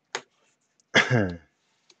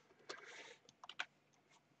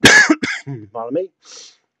 Follow me.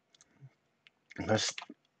 That's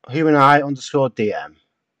human eye underscore DM.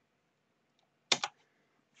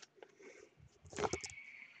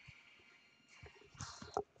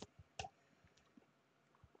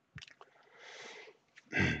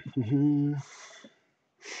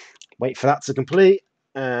 Wait for that to complete.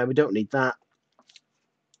 We don't need that.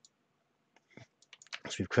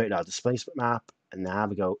 So we've created our displacement map, and now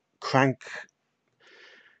we go crank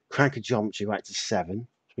a geometry right to 7.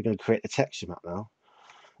 So we're going to create the texture map now.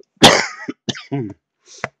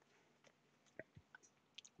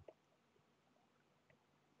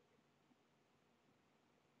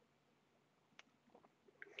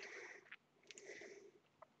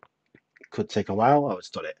 Could take a while. Oh, it's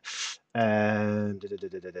done it.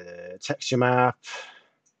 Texture map.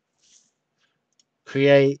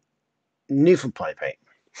 Create new from Polypaint.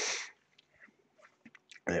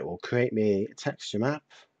 And it will create me a texture map.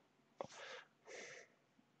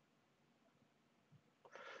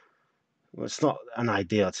 Well, it's not an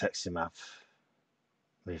ideal texture map.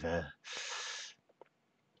 With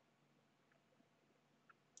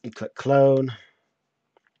you click clone,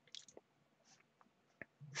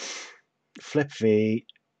 flip V.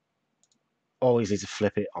 Always need to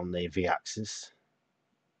flip it on the V axis.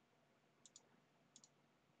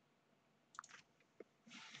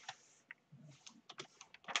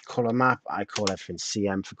 color map. I call everything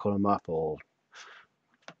CM for color map or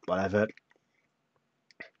whatever.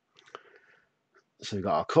 So we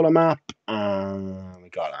got our color map and we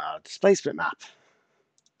got our displacement map.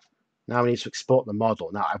 Now we need to export the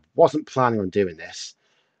model. Now I wasn't planning on doing this,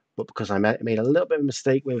 but because I made a little bit of a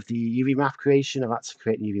mistake with the UV map creation, I've had to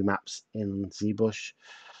create UV maps in Zbrush.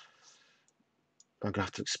 I'm gonna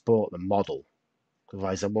have to export the model,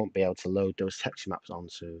 otherwise I won't be able to load those texture maps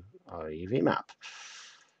onto our UV map.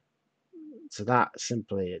 So that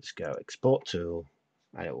simply just go export tool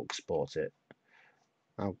and it will export it.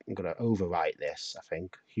 I'm going to overwrite this, I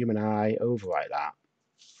think. Human eye, overwrite that.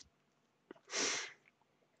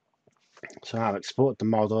 So I've exported the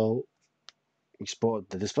model, exported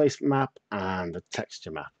the displacement map and the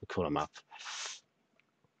texture map, the color map.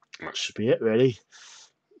 That should be it really.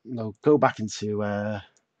 I'll go back into my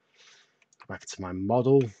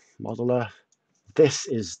modeler. This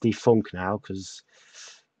is defunct now because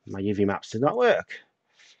my UV maps did not work.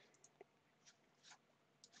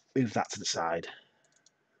 Move that to the side.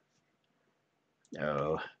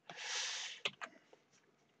 No.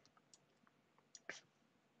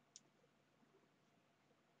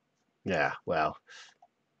 Yeah, well,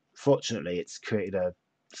 fortunately it's created a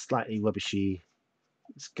slightly rubbishy,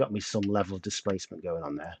 it's got me some level of displacement going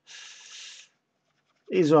on there.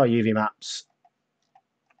 These are our UV maps.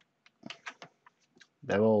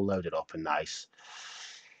 They're all loaded up and nice.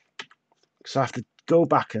 So I have to go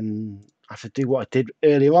back and I have to do what I did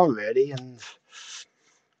earlier on really, and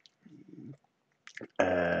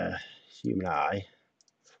human eye.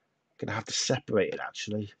 I'm gonna have to separate it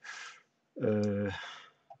actually.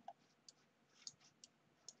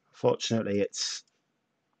 Fortunately it's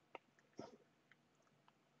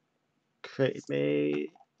created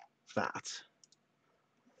me that.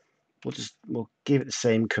 We'll give it the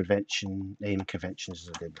same naming conventions as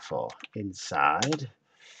I did before. Inside,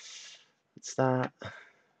 it's that,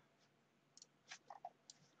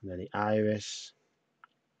 and then the iris.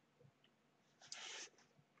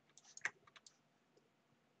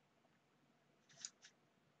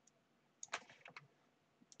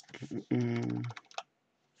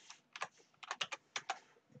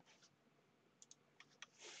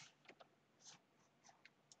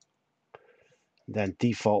 Then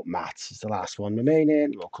default matte is the last one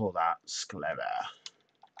remaining. We'll call that sclera.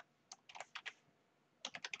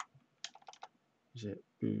 Is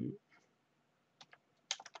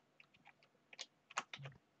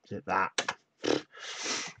it that? I'm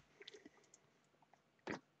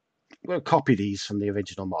going to copy these from the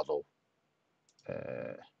original model.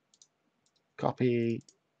 Copy,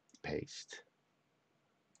 paste.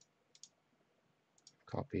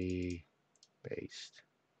 Copy, paste.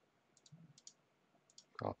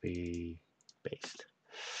 Copy, paste.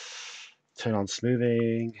 Turn on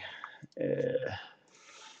smoothing.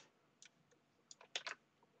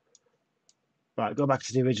 Right, go back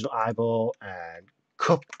to the original eyeball and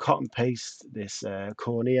cut and paste this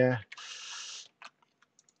cornea.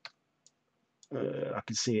 I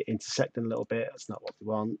can see it intersecting a little bit. That's not what we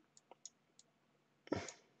want.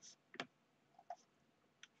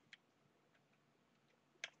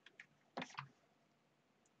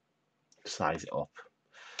 Size it up.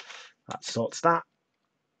 That sorts that.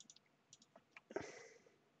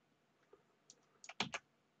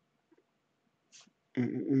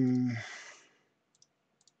 We'll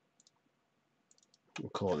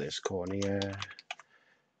call this cornea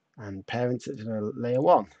and parent it to layer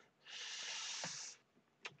 1.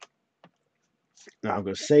 Now I'm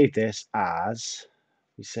going to save this as,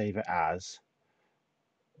 we save it as,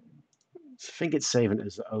 I think it's saving it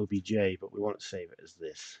as the OBJ, but we want to save it as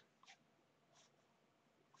this.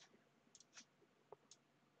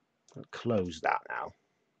 I'll close that now.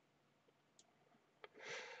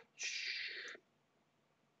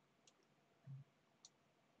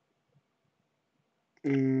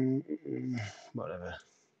 Whatever.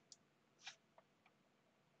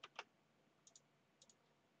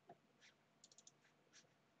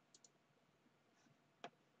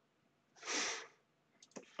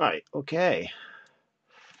 Right, okay.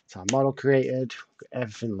 So our model created, got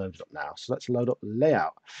everything loaded up now. So let's load up the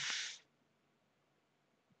layout.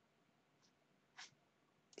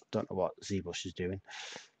 Don't know what Zbrush is doing.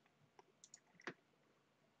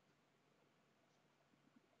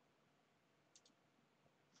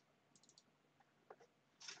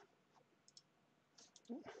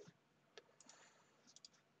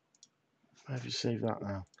 Where have you saved that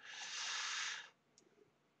now?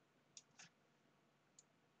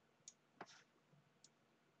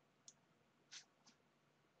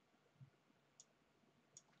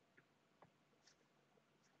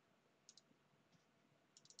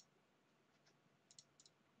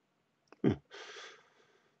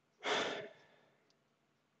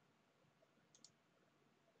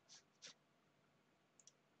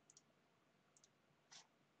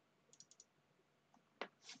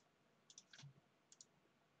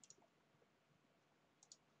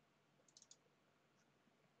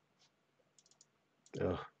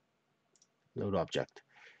 Oh, load object.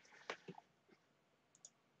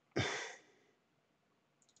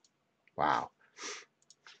 Wow.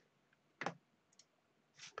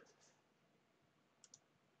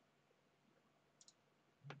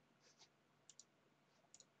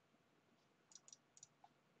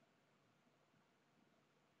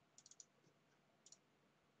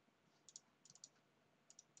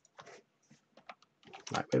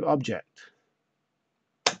 Lightwave object.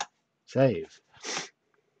 Save.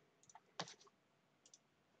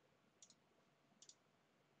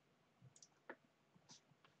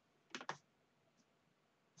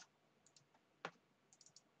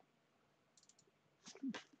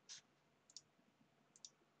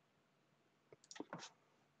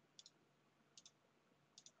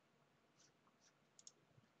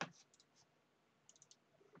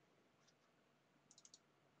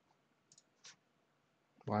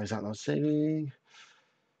 Why is that not saving?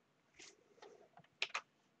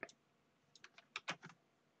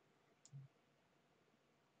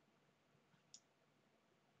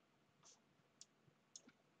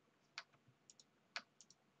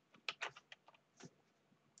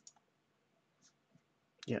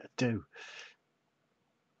 Yeah, do.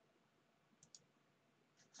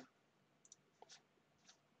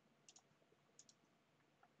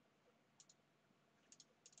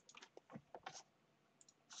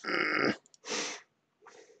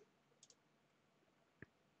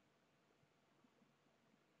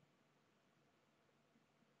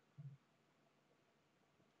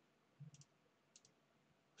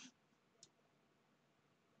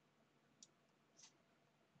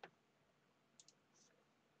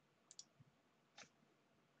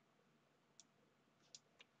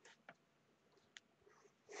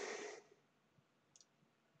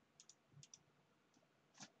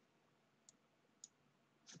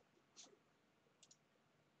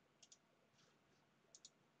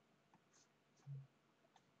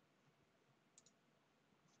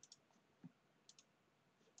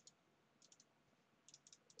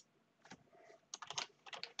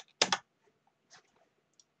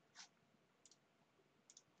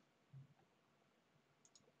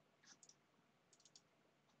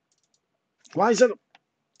 Why is it?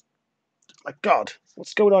 My God,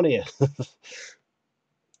 what's going on here?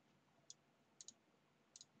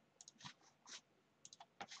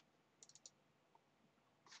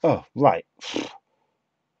 Oh, right. For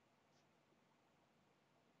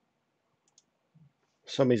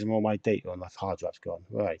some reason, all my data on my hard drive's gone.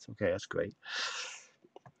 Right, okay, that's great.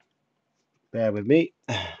 Bear with me.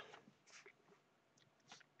 It'll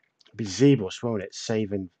be Zbrush, won't it?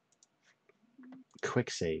 Saving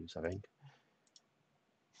quick saves, I think.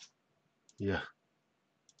 Yeah.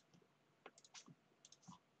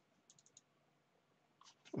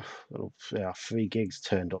 Little, yeah, 3 gigs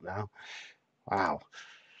turned up now. Wow.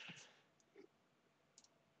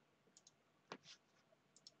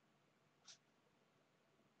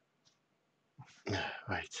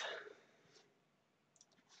 Right.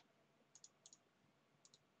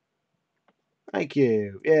 Thank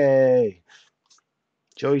you. Yay.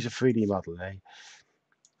 Joey's a 3D model, eh?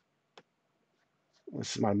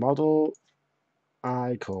 This is my model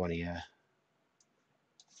icon here.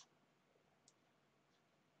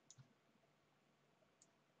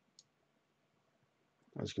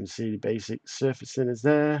 As you can see, the basic surfacing is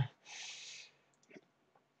there.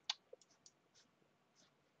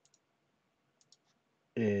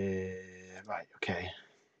 Right, okay.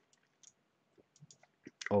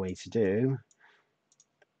 All we need to do,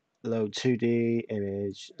 load 2D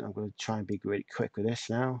image. I'm going to try and be really quick with this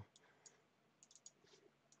now.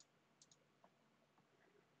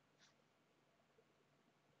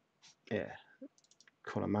 Yeah,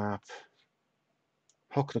 color map.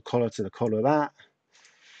 Hook the color to the color of that.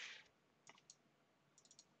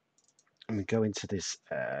 And we go into this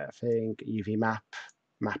thing, UV map,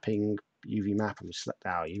 mapping, UV map, and we select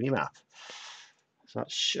our UV map. So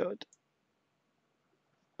that should.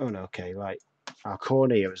 Oh no, okay, right. Our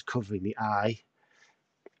cornea is covering the eye.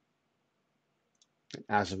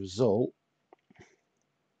 As a result,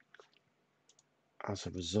 as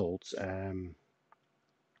a result, um,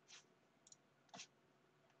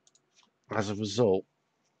 as a result,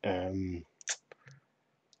 um,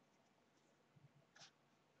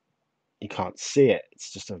 you can't see it.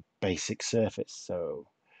 It's just a basic surface. So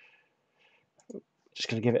just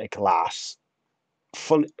going to give it a glass.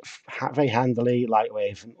 Fun, very handily,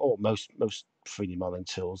 lightwave, and most 3D modeling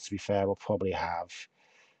tools, to be fair, will probably have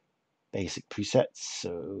basic presets.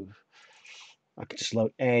 So I could just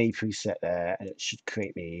load any preset there, and it should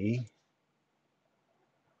create me.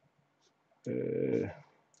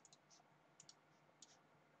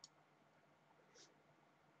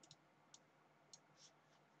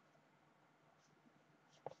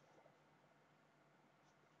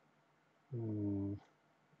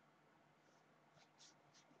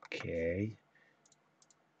 Okay.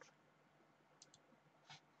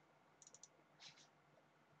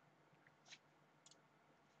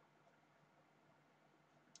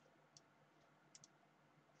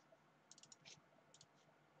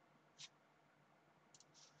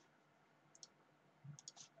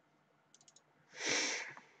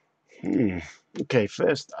 Okay,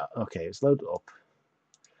 first, okay, let's load it up.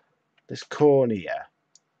 This cornea.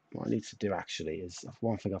 What I need to do actually is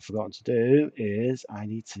one thing I've forgotten to do is I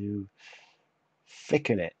need to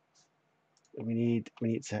thicken it. We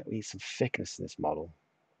need some thickness in this model.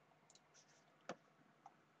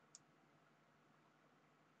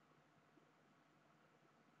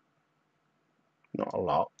 Not a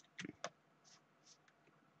lot.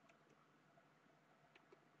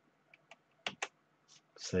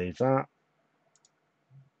 Save that.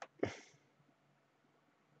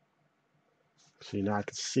 So now I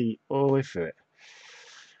can see all the way through it.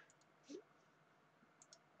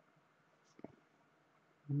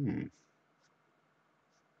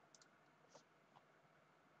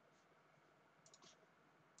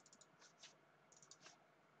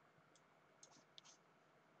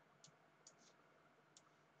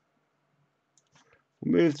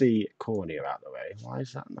 Move the cornea out of the way. Why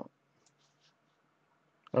is that not?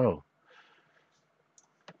 Oh,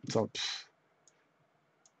 so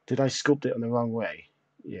did I sculpt it on the wrong way?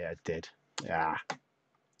 Yeah, I did. Yeah.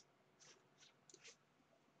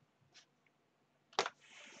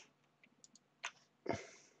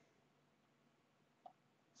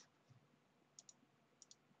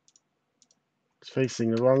 It's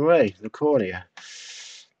facing the wrong way, the cornea.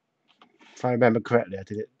 If I remember correctly, I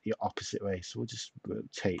did it the opposite way. So we'll just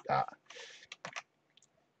rotate that.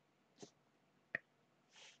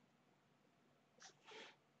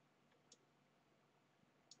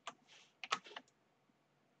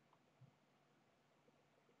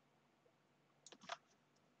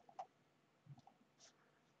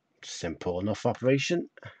 Simple enough operation.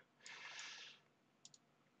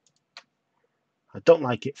 I don't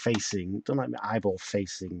like it facing, don't like my eyeball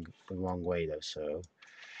facing the wrong way though, so.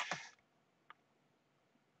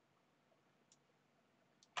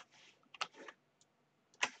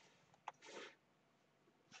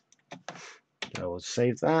 I will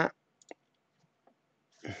save that.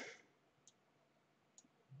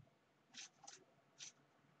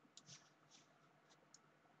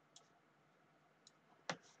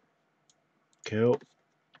 Cool.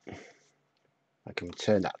 I can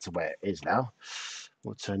return that to where it is now.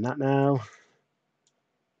 We'll turn that now.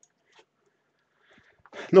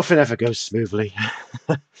 Nothing ever goes smoothly.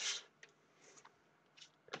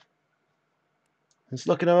 It's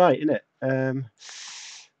looking all right, isn't it?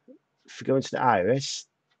 If we go into the iris,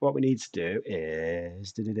 what we need to do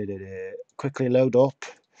is quickly load up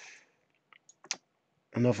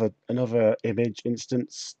another image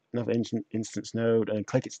instance, another instance node, and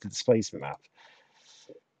click it to the displacement map.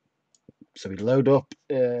 So we load up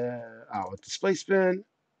our displacement,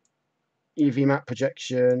 UV map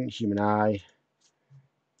projection, human eye.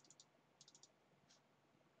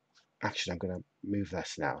 Actually, I'm going to move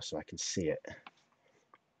this now so I can see it.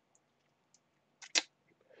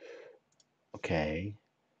 Okay.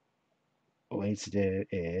 What we need to do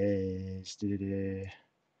is we're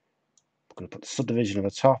going to put the subdivision on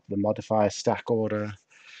the top, the modifier stack order,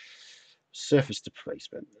 surface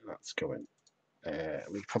displacement. That's going.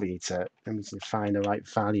 We probably need to find the right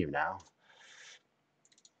value now.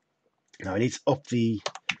 Now I need to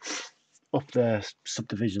up the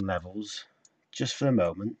subdivision levels just for a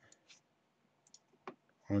moment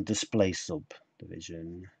on display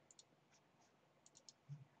subdivision.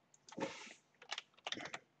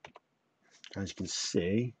 As you can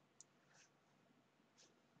see,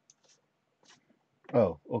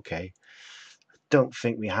 oh, okay. Don't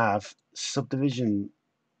think we have subdivision.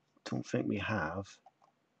 Don't think we have.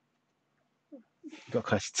 You've got to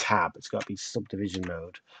press tab. It's got to be subdivision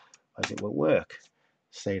mode, as it won't work.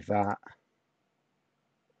 Save that.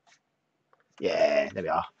 Yeah, there we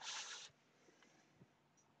are.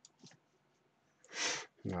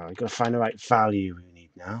 Now we've got to find the right value we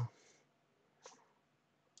need now.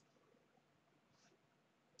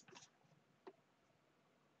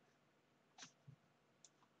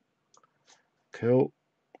 Cool.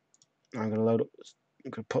 I'm going to load up. I'm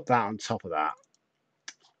going to put that on top of that.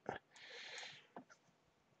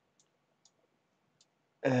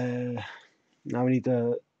 Now we need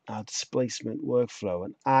our displacement workflow,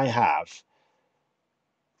 and I have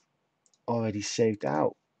already saved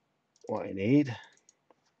out what I need.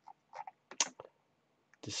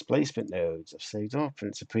 Displacement nodes I've saved up, and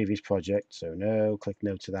it's a previous project, so no, click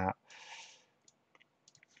no to that.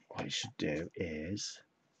 What I should do is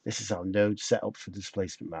This is our node set up for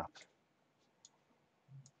displacement map.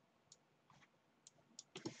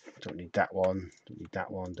 Don't need that one, don't need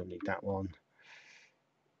that one, don't need that one.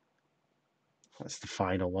 That's the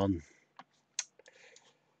final one.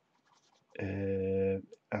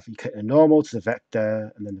 If you click the normal to the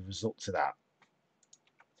vector and then the result to that.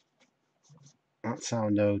 That's our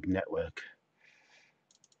node network.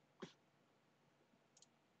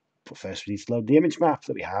 But first we need to load the image map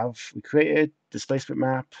that we have. We created displacement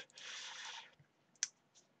map.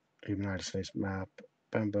 Human eye displacement map.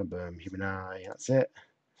 Boom, boom, boom. Human eye. That's it.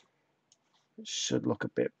 It should look a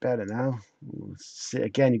bit better now. See,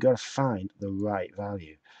 again, you've got to find the right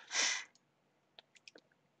value.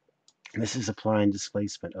 And this is applying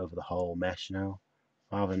displacement over the whole mesh now,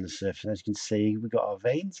 rather than the surface. And as you can see, we've got our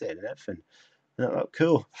veins in and everything. Doesn't that look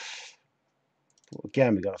cool? But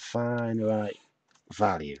again, we've got to find the right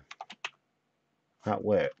value. That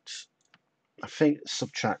works. I think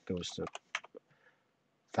subtract goes to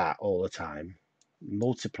that all the time.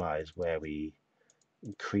 Multiply is where we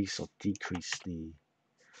increase or decrease the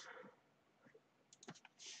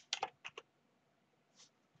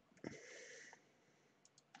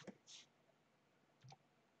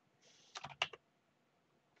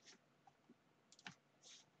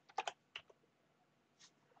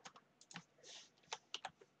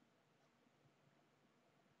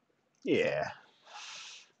yeah,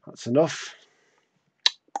 that's enough.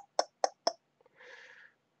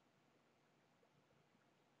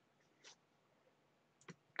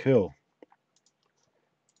 Cool.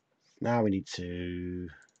 Now we need to,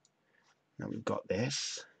 now we've got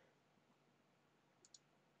this,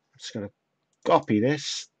 I'm just going to copy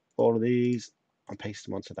this, all of these, and paste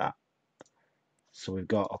them onto that. So we've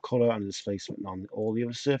got a colour and a displacement on all the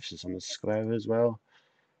other surfaces on the square as well.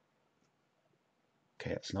 Okay,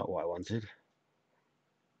 that's not what I wanted.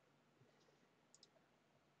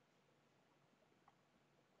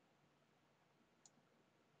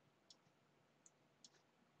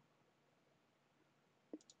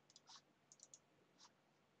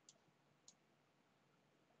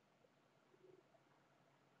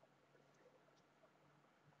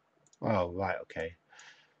 Oh, right, okay.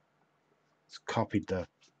 It's copied that.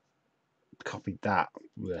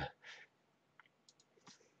 Blech.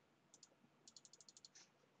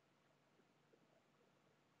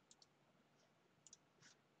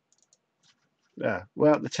 Yeah,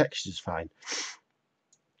 well, the texture's fine.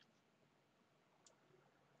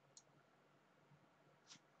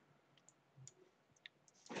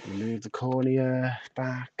 Remove the cornea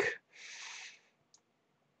back.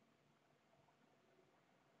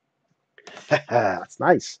 That's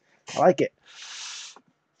nice. I like it.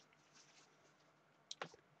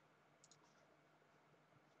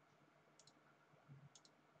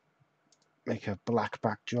 Make a black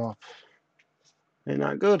backdrop. Ain't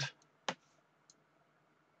that good?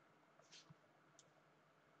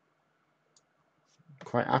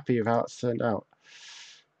 Quite happy with how it's turned out.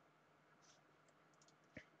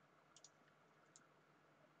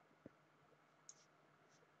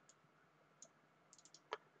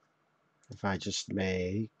 If I just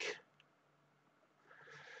make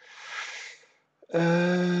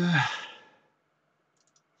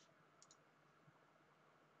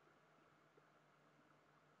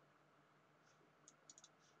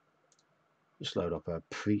just load up a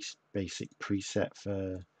basic preset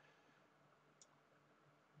for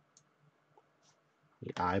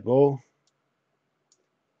the eyeball.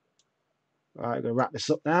 Alright, I'm going to wrap this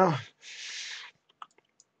up now.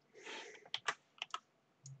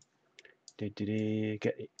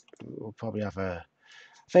 We'll probably have a,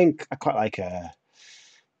 I think I quite like a,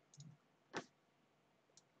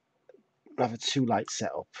 have a 2 light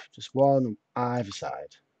setup, just one on either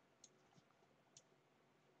side.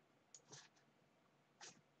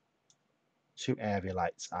 Two area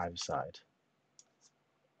lights either side.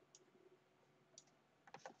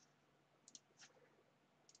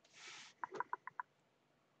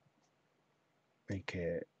 Make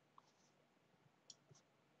it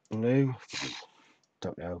blue.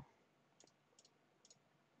 Don't know.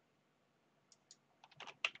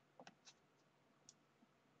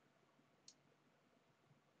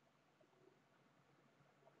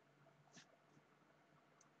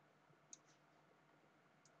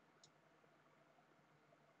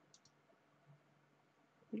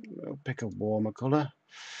 I'll pick a warmer colour.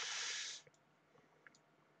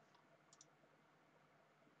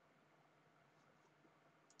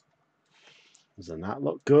 Doesn't that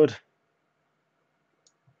look good?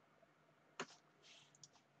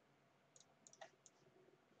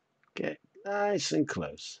 Get nice and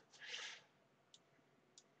close.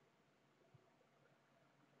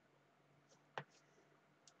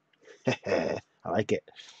 I like it.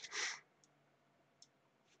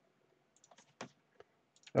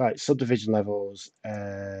 All right, subdivision levels.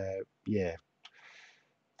 Yeah,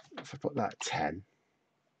 if I put that at 10.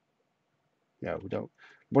 No, we don't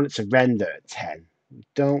want it to render at 10. We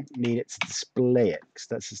don't need it to display it because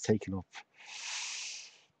that's just taking up.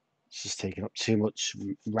 It's just taking up too much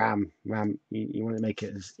RAM. You want to make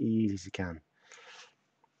it as easy as you can.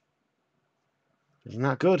 Isn't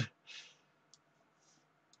that good?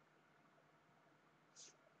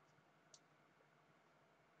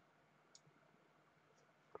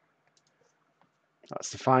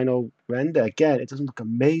 That's the final render. Again, it doesn't look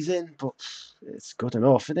amazing, but it's good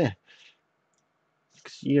enough, isn't it?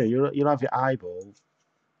 You'll have your eyeball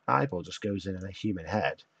just goes in a human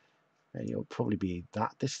head, and you'll probably be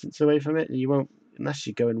that distance away from it, and you won't, unless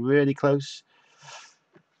you're going really close.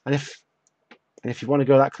 And if you want to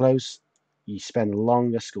go that close, you spend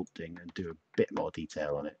longer sculpting and do a bit more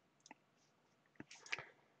detail on it.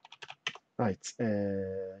 Right,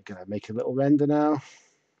 gonna make a little render now.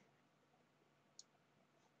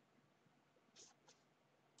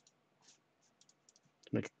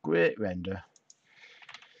 Make a great render.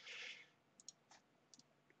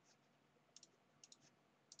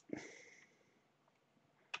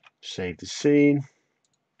 Save the scene.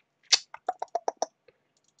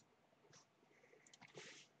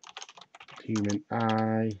 Human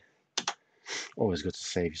eye. Always good to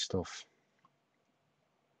save your stuff.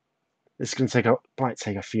 This is going to might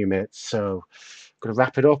take a few minutes, so I'm going to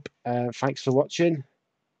wrap it up. Thanks for watching.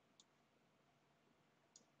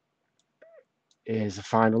 Here's the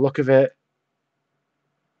final look of it.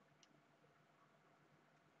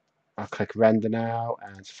 I'll click render now,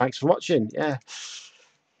 and thanks for watching. Yeah,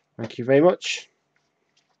 thank you very much.